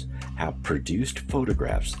themselves, have produced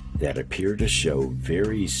photographs that appear to show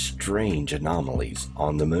very strange anomalies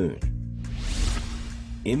on the moon.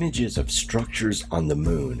 Images of structures on the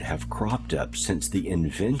moon have cropped up since the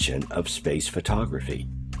invention of space photography.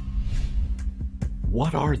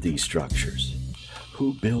 What are these structures?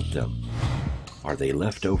 Who built them? Are they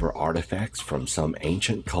leftover artifacts from some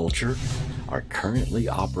ancient culture? Are currently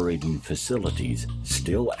operating facilities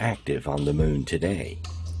still active on the moon today?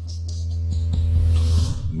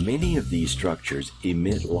 Many of these structures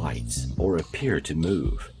emit lights or appear to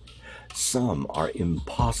move. Some are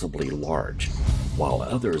impossibly large, while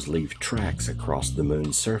others leave tracks across the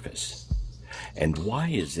moon's surface. And why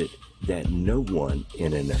is it that no one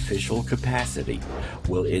in an official capacity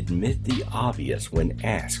will admit the obvious when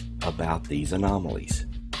asked about these anomalies?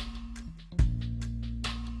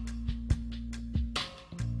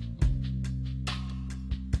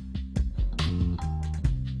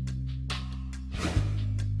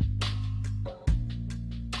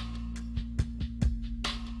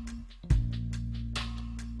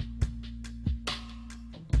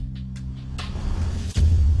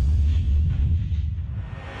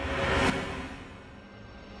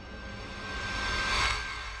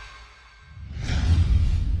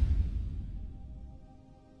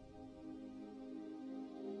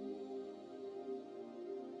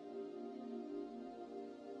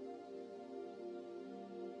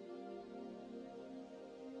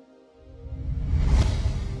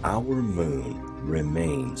 Our moon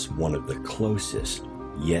remains one of the closest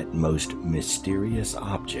yet most mysterious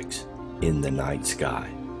objects in the night sky.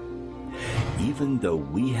 Even though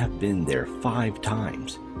we have been there 5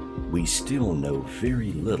 times, we still know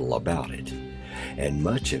very little about it, and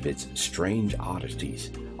much of its strange oddities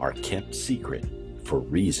are kept secret for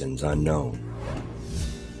reasons unknown.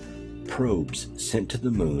 Probes sent to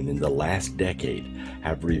the moon in the last decade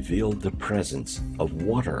have revealed the presence of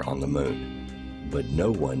water on the moon, but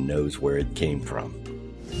no one knows where it came from.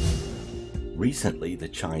 Recently, the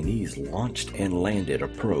Chinese launched and landed a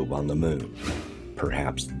probe on the moon.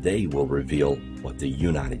 Perhaps they will reveal what the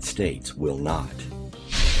United States will not.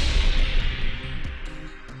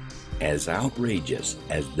 As outrageous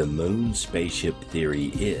as the moon spaceship theory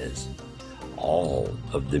is, all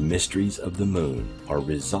of the mysteries of the moon are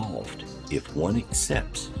resolved if one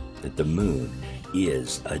accepts that the moon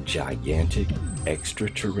is a gigantic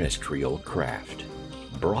extraterrestrial craft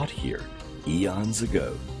brought here eons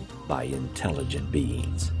ago by intelligent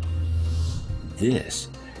beings. This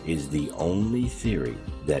is the only theory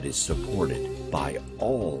that is supported by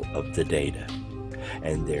all of the data,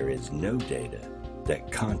 and there is no data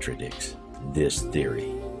that contradicts this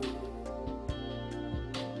theory.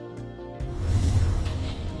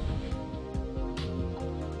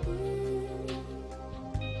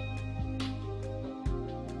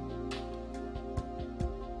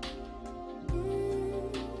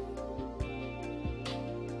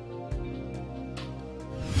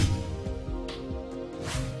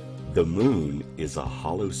 The moon is a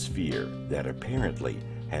hollow sphere that apparently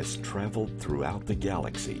has traveled throughout the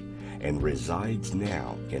galaxy and resides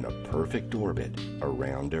now in a perfect orbit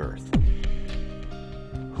around Earth.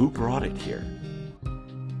 Who brought it here?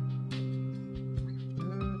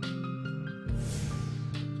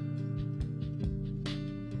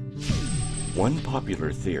 One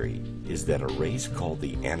popular theory is that a race called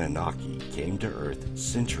the Anunnaki came to Earth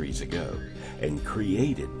centuries ago and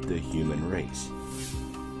created the human race.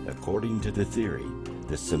 According to the theory,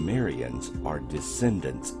 the Sumerians are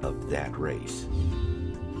descendants of that race.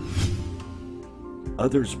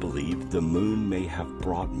 Others believe the moon may have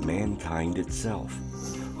brought mankind itself,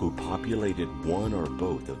 who populated one or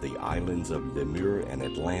both of the islands of Lemur and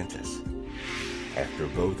Atlantis. After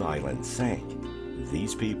both islands sank,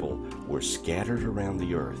 these people were scattered around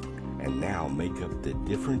the Earth and now make up the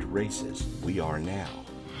different races we are now.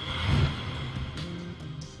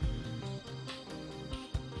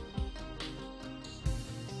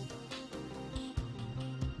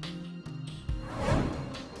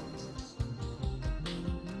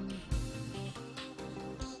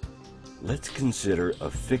 Let's consider a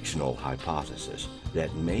fictional hypothesis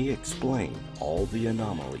that may explain all the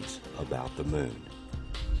anomalies about the moon.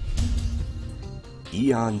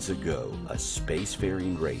 Eons ago, a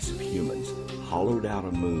spacefaring race of humans hollowed out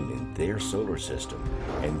a moon in their solar system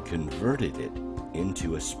and converted it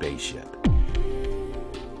into a spaceship.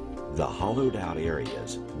 The hollowed out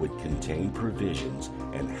areas would contain provisions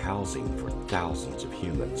and housing for thousands of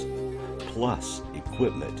humans, plus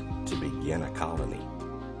equipment to begin a colony.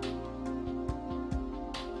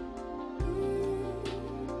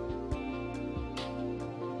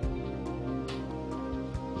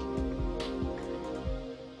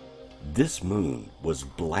 This moon was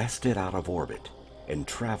blasted out of orbit and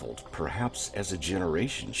traveled perhaps as a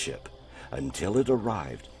generation ship until it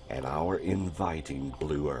arrived at our inviting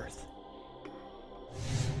blue Earth.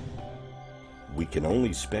 We can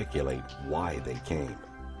only speculate why they came,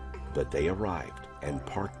 but they arrived and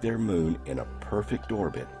parked their moon in a perfect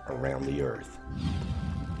orbit around the Earth.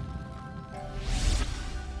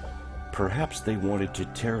 Perhaps they wanted to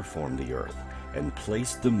terraform the Earth and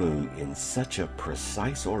place the moon in such a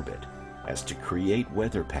precise orbit as to create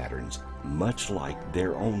weather patterns much like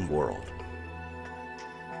their own world.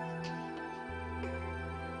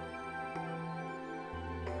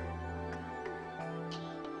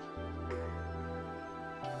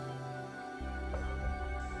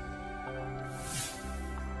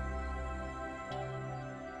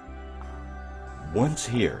 Once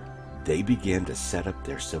here, they began to set up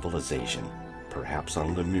their civilization, perhaps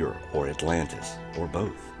on Lemur or Atlantis, or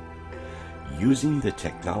both. Using the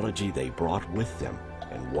technology they brought with them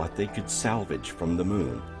and what they could salvage from the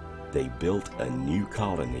moon, they built a new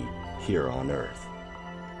colony here on Earth.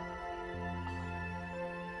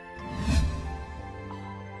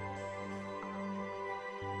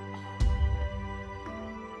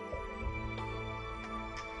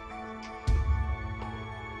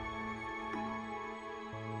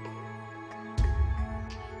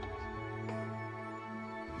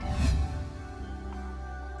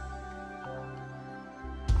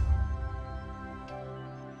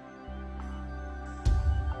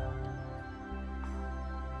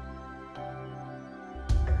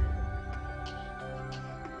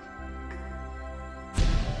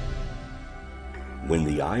 When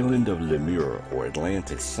the island of Lemur or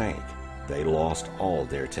Atlantis sank, they lost all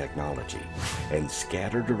their technology and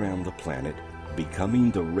scattered around the planet, becoming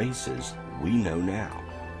the races we know now.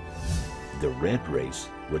 The red race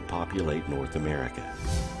would populate North America.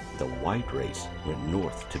 The white race went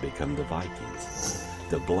north to become the Vikings.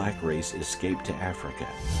 The black race escaped to Africa,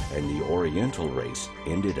 and the Oriental race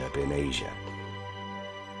ended up in Asia.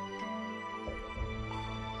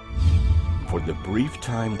 For the brief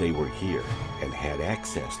time they were here and had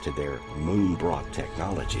access to their moon-brought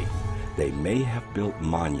technology, they may have built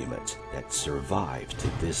monuments that survive to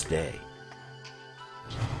this day.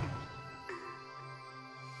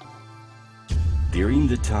 During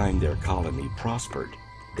the time their colony prospered,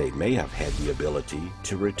 they may have had the ability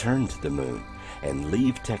to return to the moon and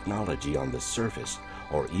leave technology on the surface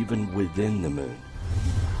or even within the moon.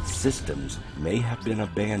 Systems may have been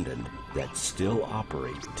abandoned that still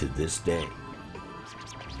operate to this day.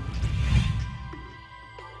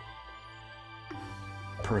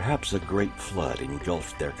 Perhaps a great flood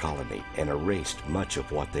engulfed their colony and erased much of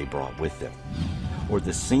what they brought with them. Or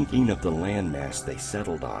the sinking of the landmass they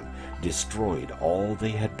settled on destroyed all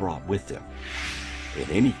they had brought with them. In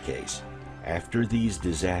any case, after these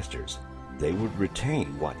disasters, they would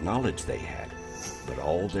retain what knowledge they had, but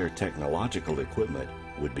all their technological equipment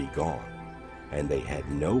would be gone, and they had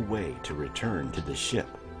no way to return to the ship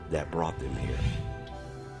that brought them here.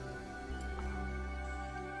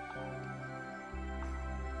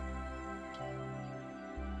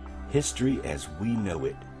 History as we know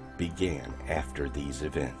it began after these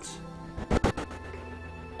events.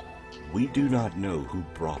 We do not know who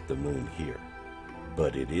brought the moon here,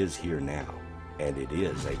 but it is here now, and it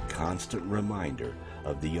is a constant reminder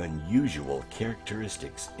of the unusual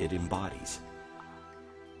characteristics it embodies.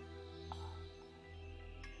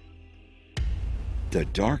 The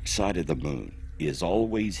dark side of the moon is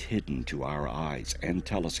always hidden to our eyes and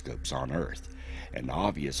telescopes on Earth, an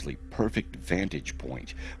obviously perfect vantage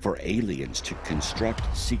point for aliens to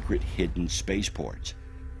construct secret hidden spaceports.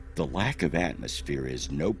 The lack of atmosphere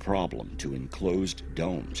is no problem to enclosed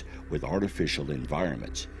domes with artificial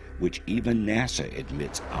environments, which even NASA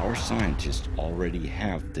admits our scientists already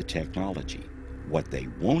have the technology. What they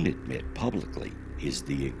won't admit publicly is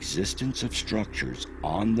the existence of structures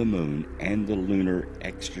on the moon and the lunar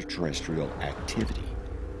extraterrestrial activity.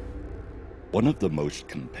 One of the most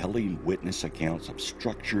compelling witness accounts of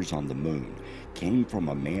structures on the moon came from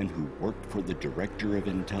a man who worked for the Director of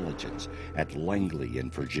Intelligence at Langley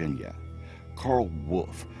in Virginia. Carl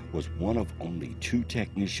Wolf was one of only 2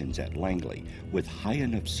 technicians at Langley with high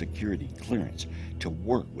enough security clearance to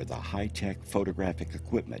work with a high-tech photographic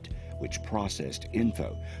equipment which processed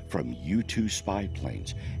info from U-2 spy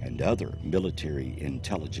planes and other military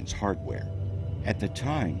intelligence hardware. At the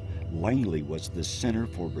time, Langley was the center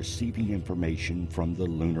for receiving information from the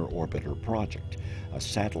Lunar Orbiter Project, a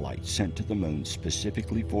satellite sent to the moon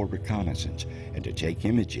specifically for reconnaissance and to take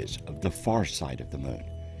images of the far side of the moon.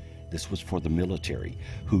 This was for the military,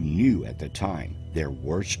 who knew at the time there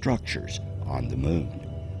were structures on the moon.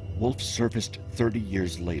 Wolf surfaced 30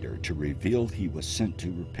 years later to reveal he was sent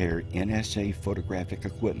to repair NSA photographic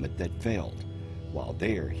equipment that failed. While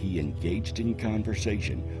there, he engaged in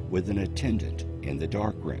conversation with an attendant in the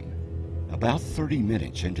darkroom. About 30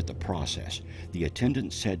 minutes into the process, the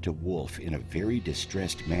attendant said to Wolf in a very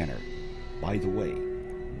distressed manner, "By the way,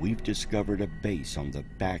 we've discovered a base on the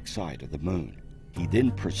back side of the moon." He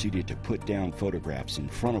then proceeded to put down photographs in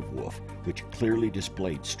front of Wolf, which clearly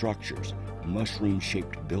displayed structures,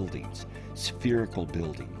 mushroom-shaped buildings, spherical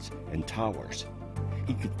buildings, and towers.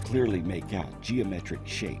 He could clearly make out geometric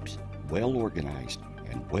shapes, well organized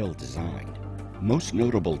and well designed. Most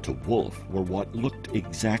notable to Wolf were what looked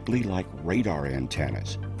exactly like radar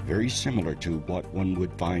antennas, very similar to what one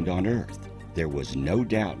would find on Earth. There was no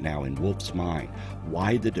doubt now in Wolf's mind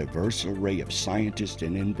why the diverse array of scientists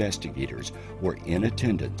and investigators were in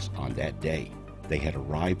attendance on that day. They had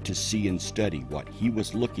arrived to see and study what he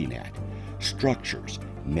was looking at, structures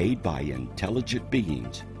made by intelligent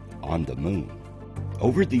beings on the moon.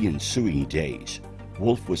 Over the ensuing days,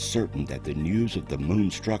 Wolf was certain that the news of the moon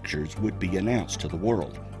structures would be announced to the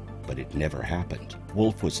world, but it never happened.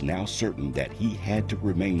 Wolf was now certain that he had to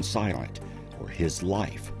remain silent, or his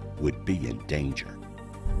life would be in danger.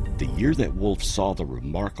 The year that Wolf saw the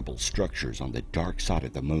remarkable structures on the dark side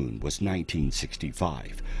of the moon was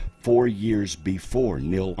 1965, 4 years before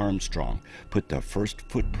Neil Armstrong put the first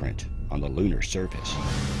footprint on the lunar surface.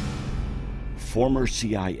 Former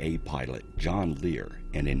CIA pilot John Lear,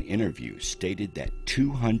 in an interview, stated that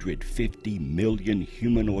 250 million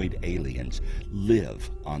humanoid aliens live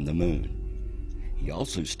on the moon. He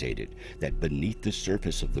also stated that beneath the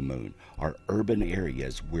surface of the moon are urban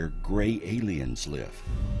areas where gray aliens live.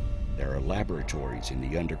 There are laboratories in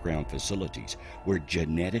the underground facilities where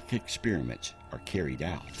genetic experiments are carried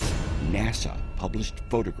out. NASA published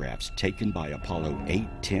photographs taken by Apollo 8,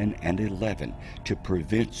 10, and 11 to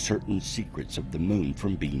prevent certain secrets of the moon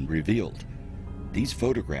from being revealed. These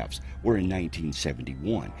photographs were in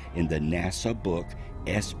 1971 in the NASA book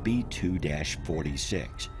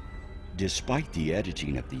SB2-46. Despite the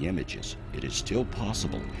editing of the images, it is still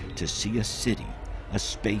possible to see a city, a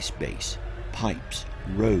space base, pipes,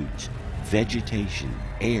 roads, vegetation,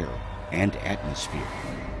 air, and atmosphere.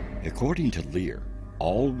 According to Lear,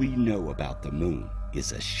 all we know about the moon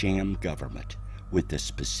is a sham government with the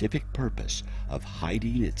specific purpose of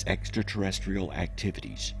hiding its extraterrestrial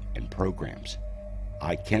activities and programs.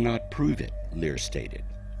 I cannot prove it, Lear stated,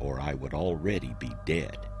 or I would already be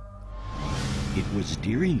dead. It was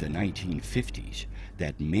during the 1950s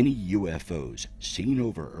that many UFOs seen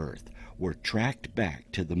over Earth were tracked back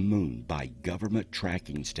to the moon by government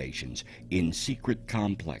tracking stations in secret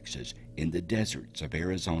complexes in the deserts of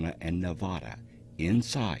Arizona and Nevada,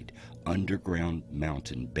 inside underground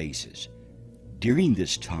mountain bases. During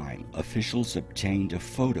this time, officials obtained a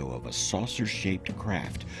photo of a saucer-shaped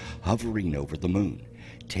craft hovering over the moon,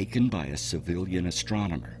 taken by a civilian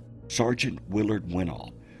astronomer, Sergeant Willard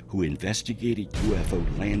Winall, who investigated UFO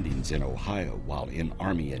landings in Ohio while in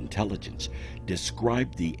Army intelligence,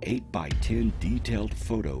 described the 8x10 detailed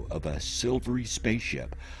photo of a silvery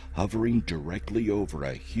spaceship hovering directly over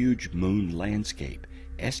a huge moon landscape,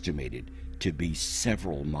 estimated to be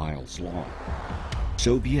several miles long.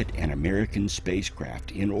 Soviet and American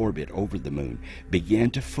spacecraft in orbit over the moon began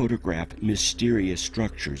to photograph mysterious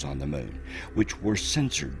structures on the moon, which were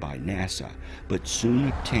censored by NASA, but soon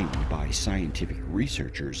obtained by scientific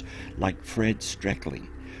researchers like Fred Streckling,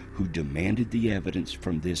 who demanded the evidence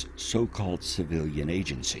from this so-called civilian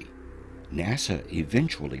agency. NASA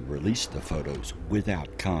eventually released the photos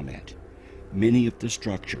without comment. Many of the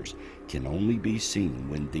structures can only be seen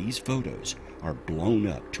when these photos are blown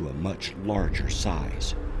up to a much larger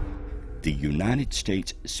size. The United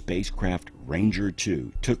States spacecraft Ranger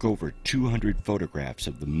 2 took over 200 photographs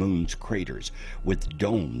of the moon's craters with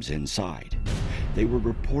domes inside. They were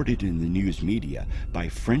reported in the news media by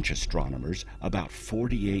French astronomers about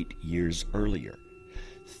 48 years earlier.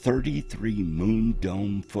 33 moon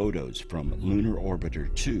dome photos from Lunar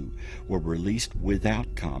Orbiter 2 were released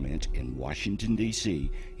without comment in Washington,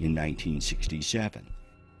 D.C. in 1967.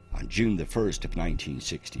 On June the 1st of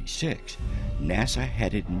 1966, NASA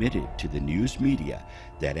had admitted to the news media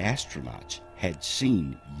that astronauts had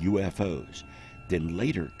seen UFOs, then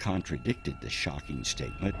later contradicted the shocking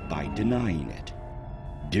statement by denying it.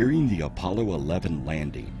 During the Apollo 11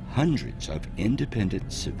 landing, hundreds of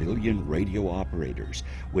independent civilian radio operators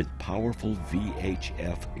with powerful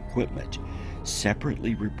VHF equipment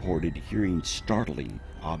separately reported hearing startling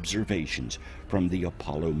observations from the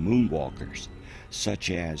Apollo moonwalkers,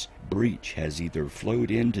 such as breach has either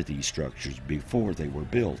flowed into these structures before they were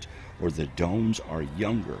built, or the domes are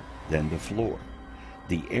younger than the floor.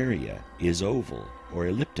 The area is oval or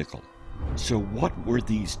elliptical. So what were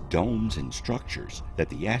these domes and structures that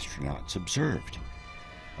the astronauts observed?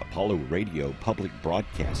 Apollo radio public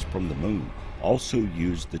broadcasts from the moon also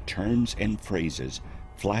used the terms and phrases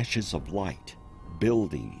flashes of light,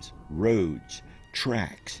 buildings, roads,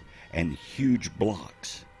 tracks, and huge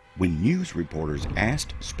blocks. When news reporters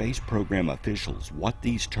asked space program officials what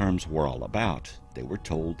these terms were all about, they were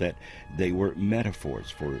told that they were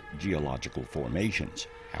metaphors for geological formations.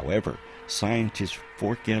 However, scientist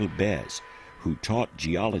Forkel Bez, who taught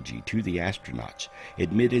geology to the astronauts,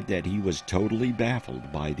 admitted that he was totally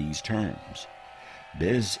baffled by these terms.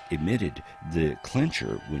 Bez admitted the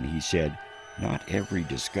clincher when he said, "Not every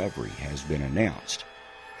discovery has been announced."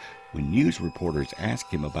 When news reporters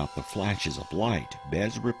asked him about the flashes of light,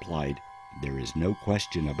 Bez replied, "There is no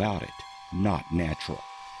question about it, not natural."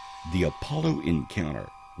 The Apollo encounter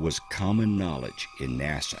was common knowledge in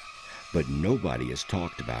NASA, but nobody has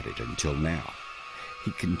talked about it until now.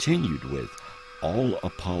 He continued with, all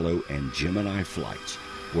Apollo and Gemini flights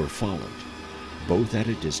were followed, both at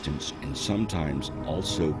a distance and sometimes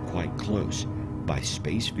also quite close, by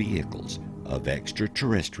space vehicles of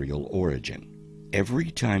extraterrestrial origin.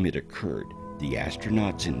 Every time it occurred, the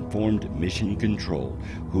astronauts informed Mission Control,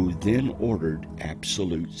 who then ordered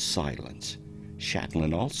absolute silence.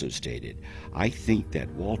 Shattlin also stated, "I think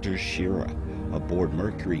that Walter Schirra aboard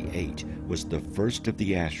Mercury 8 was the first of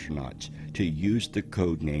the astronauts to use the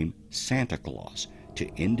code name Santa Claus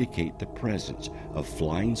to indicate the presence of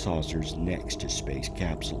flying saucers next to space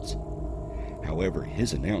capsules." However,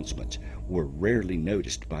 his announcements were rarely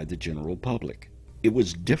noticed by the general public. It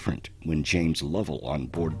was different when James Lovell on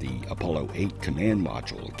board the Apollo 8 command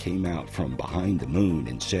module came out from behind the moon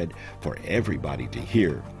and said for everybody to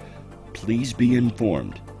hear, "Please be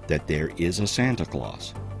informed that there is a Santa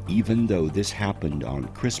Claus." Even though this happened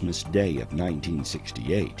on Christmas Day of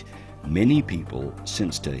 1968, many people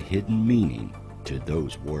sensed a hidden meaning to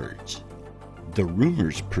those words. The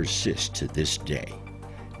rumors persist to this day.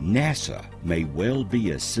 NASA may well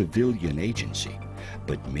be a civilian agency,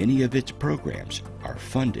 but many of its programs are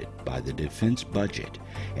funded by the defense budget,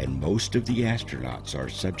 and most of the astronauts are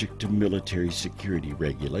subject to military security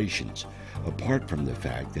regulations, apart from the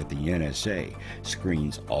fact that the NSA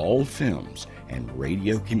screens all films and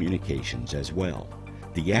radio communications as well.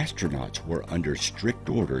 The astronauts were under strict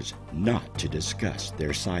orders not to discuss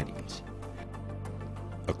their sightings.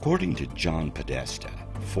 According to John Podesta,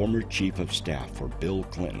 former chief of staff for Bill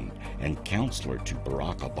Clinton and counselor to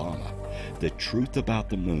Barack Obama, the truth about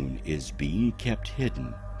the moon is being kept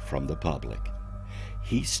hidden from the public.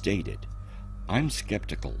 He stated, "I'm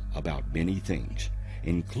skeptical about many things,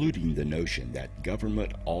 including the notion that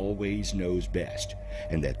government always knows best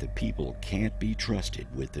and that the people can't be trusted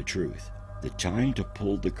with the truth. The time to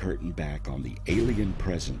pull the curtain back on the alien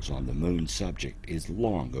presence on the moon subject is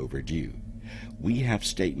long overdue. We have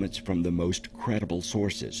statements from the most credible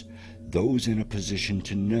sources, those in a position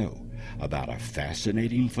to know about a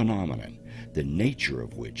fascinating phenomenon, the nature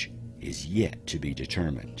of which is yet to be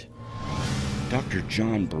determined." Dr.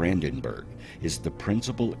 John Brandenburg is the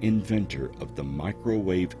principal inventor of the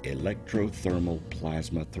microwave electrothermal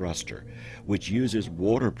plasma thruster, which uses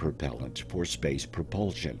water propellant for space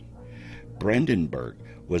propulsion. Brandenburg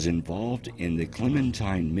was involved in the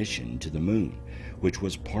Clementine mission to the moon, which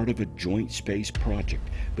was part of a joint space project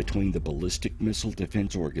between the Ballistic Missile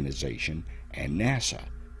Defense Organization and NASA.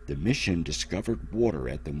 The mission discovered water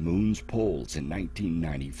at the moon's poles in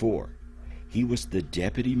 1994. He was the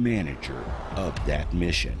deputy manager of that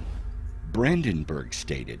mission. Brandenburg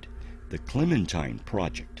stated, "The Clementine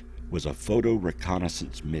project was a photo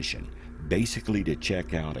reconnaissance mission, basically to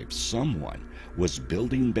check out if someone was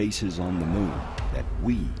building bases on the moon that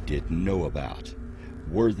we didn't know about.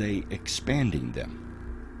 Were they expanding them?"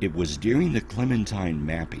 It was during the Clementine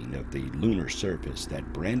mapping of the lunar surface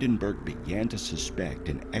that Brandenburg began to suspect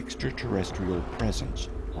an extraterrestrial presence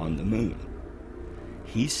on the moon.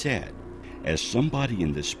 He said, "As somebody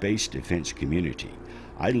in the space defense community,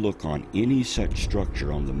 I look on any such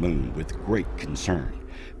structure on the moon with great concern,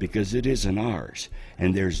 because it isn't ours,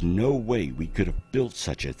 and there's no way we could have built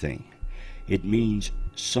such a thing. It means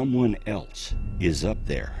someone else is up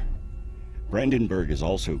there." Brandenburg is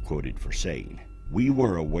also quoted for saying, "We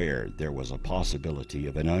were aware there was a possibility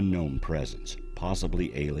of an unknown presence,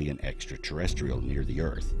 possibly alien extraterrestrial near the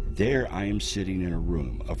Earth. There I am sitting in a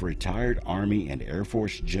room of retired Army and Air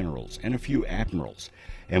Force generals and a few admirals,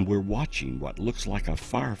 and we're watching what looks like a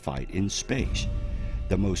firefight in space.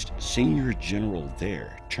 The most senior general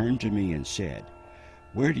there turned to me and said,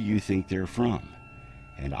 'Where do you think they're from?'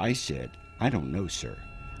 And I said, 'I don't know, sir.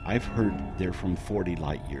 I've heard they're from 40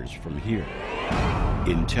 light years from here.'"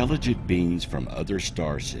 Intelligent beings from other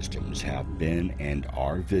star systems have been and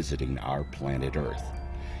are visiting our planet Earth.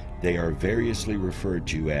 They are variously referred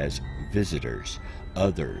to as visitors,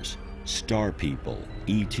 others, star people,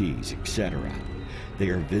 ETs, etc. They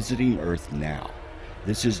are visiting Earth now.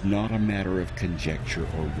 This is not a matter of conjecture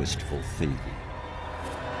or wistful thinking.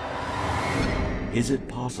 Is it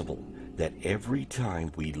possible that every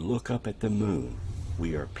time we look up at the moon,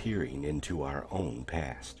 we are peering into our own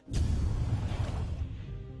past?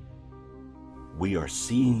 We are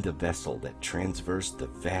seeing the vessel that traversed the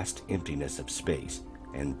vast emptiness of space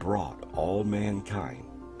and brought all mankind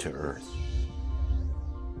to Earth.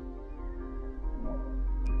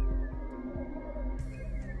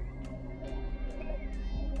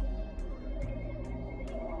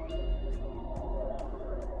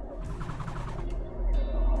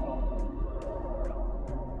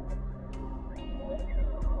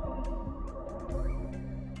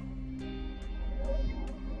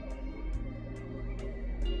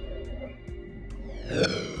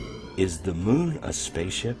 Is the moon a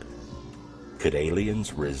spaceship? Could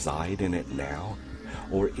aliens reside in it now?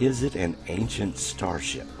 Or is it an ancient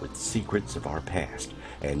starship with secrets of our past,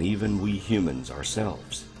 and even we humans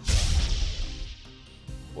ourselves?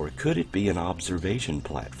 Or could it be an observation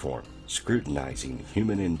platform, scrutinizing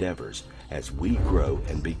human endeavors as we grow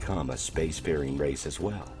and become a spacefaring race as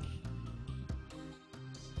well?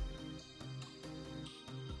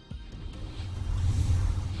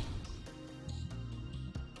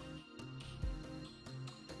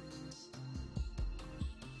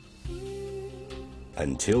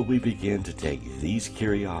 Until we begin to take these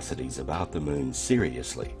curiosities about the moon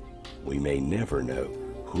seriously, we may never know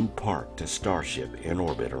who parked a starship in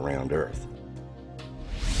orbit around Earth.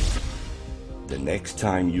 The next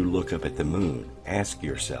time you look up at the moon, ask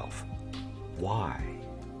yourself, why?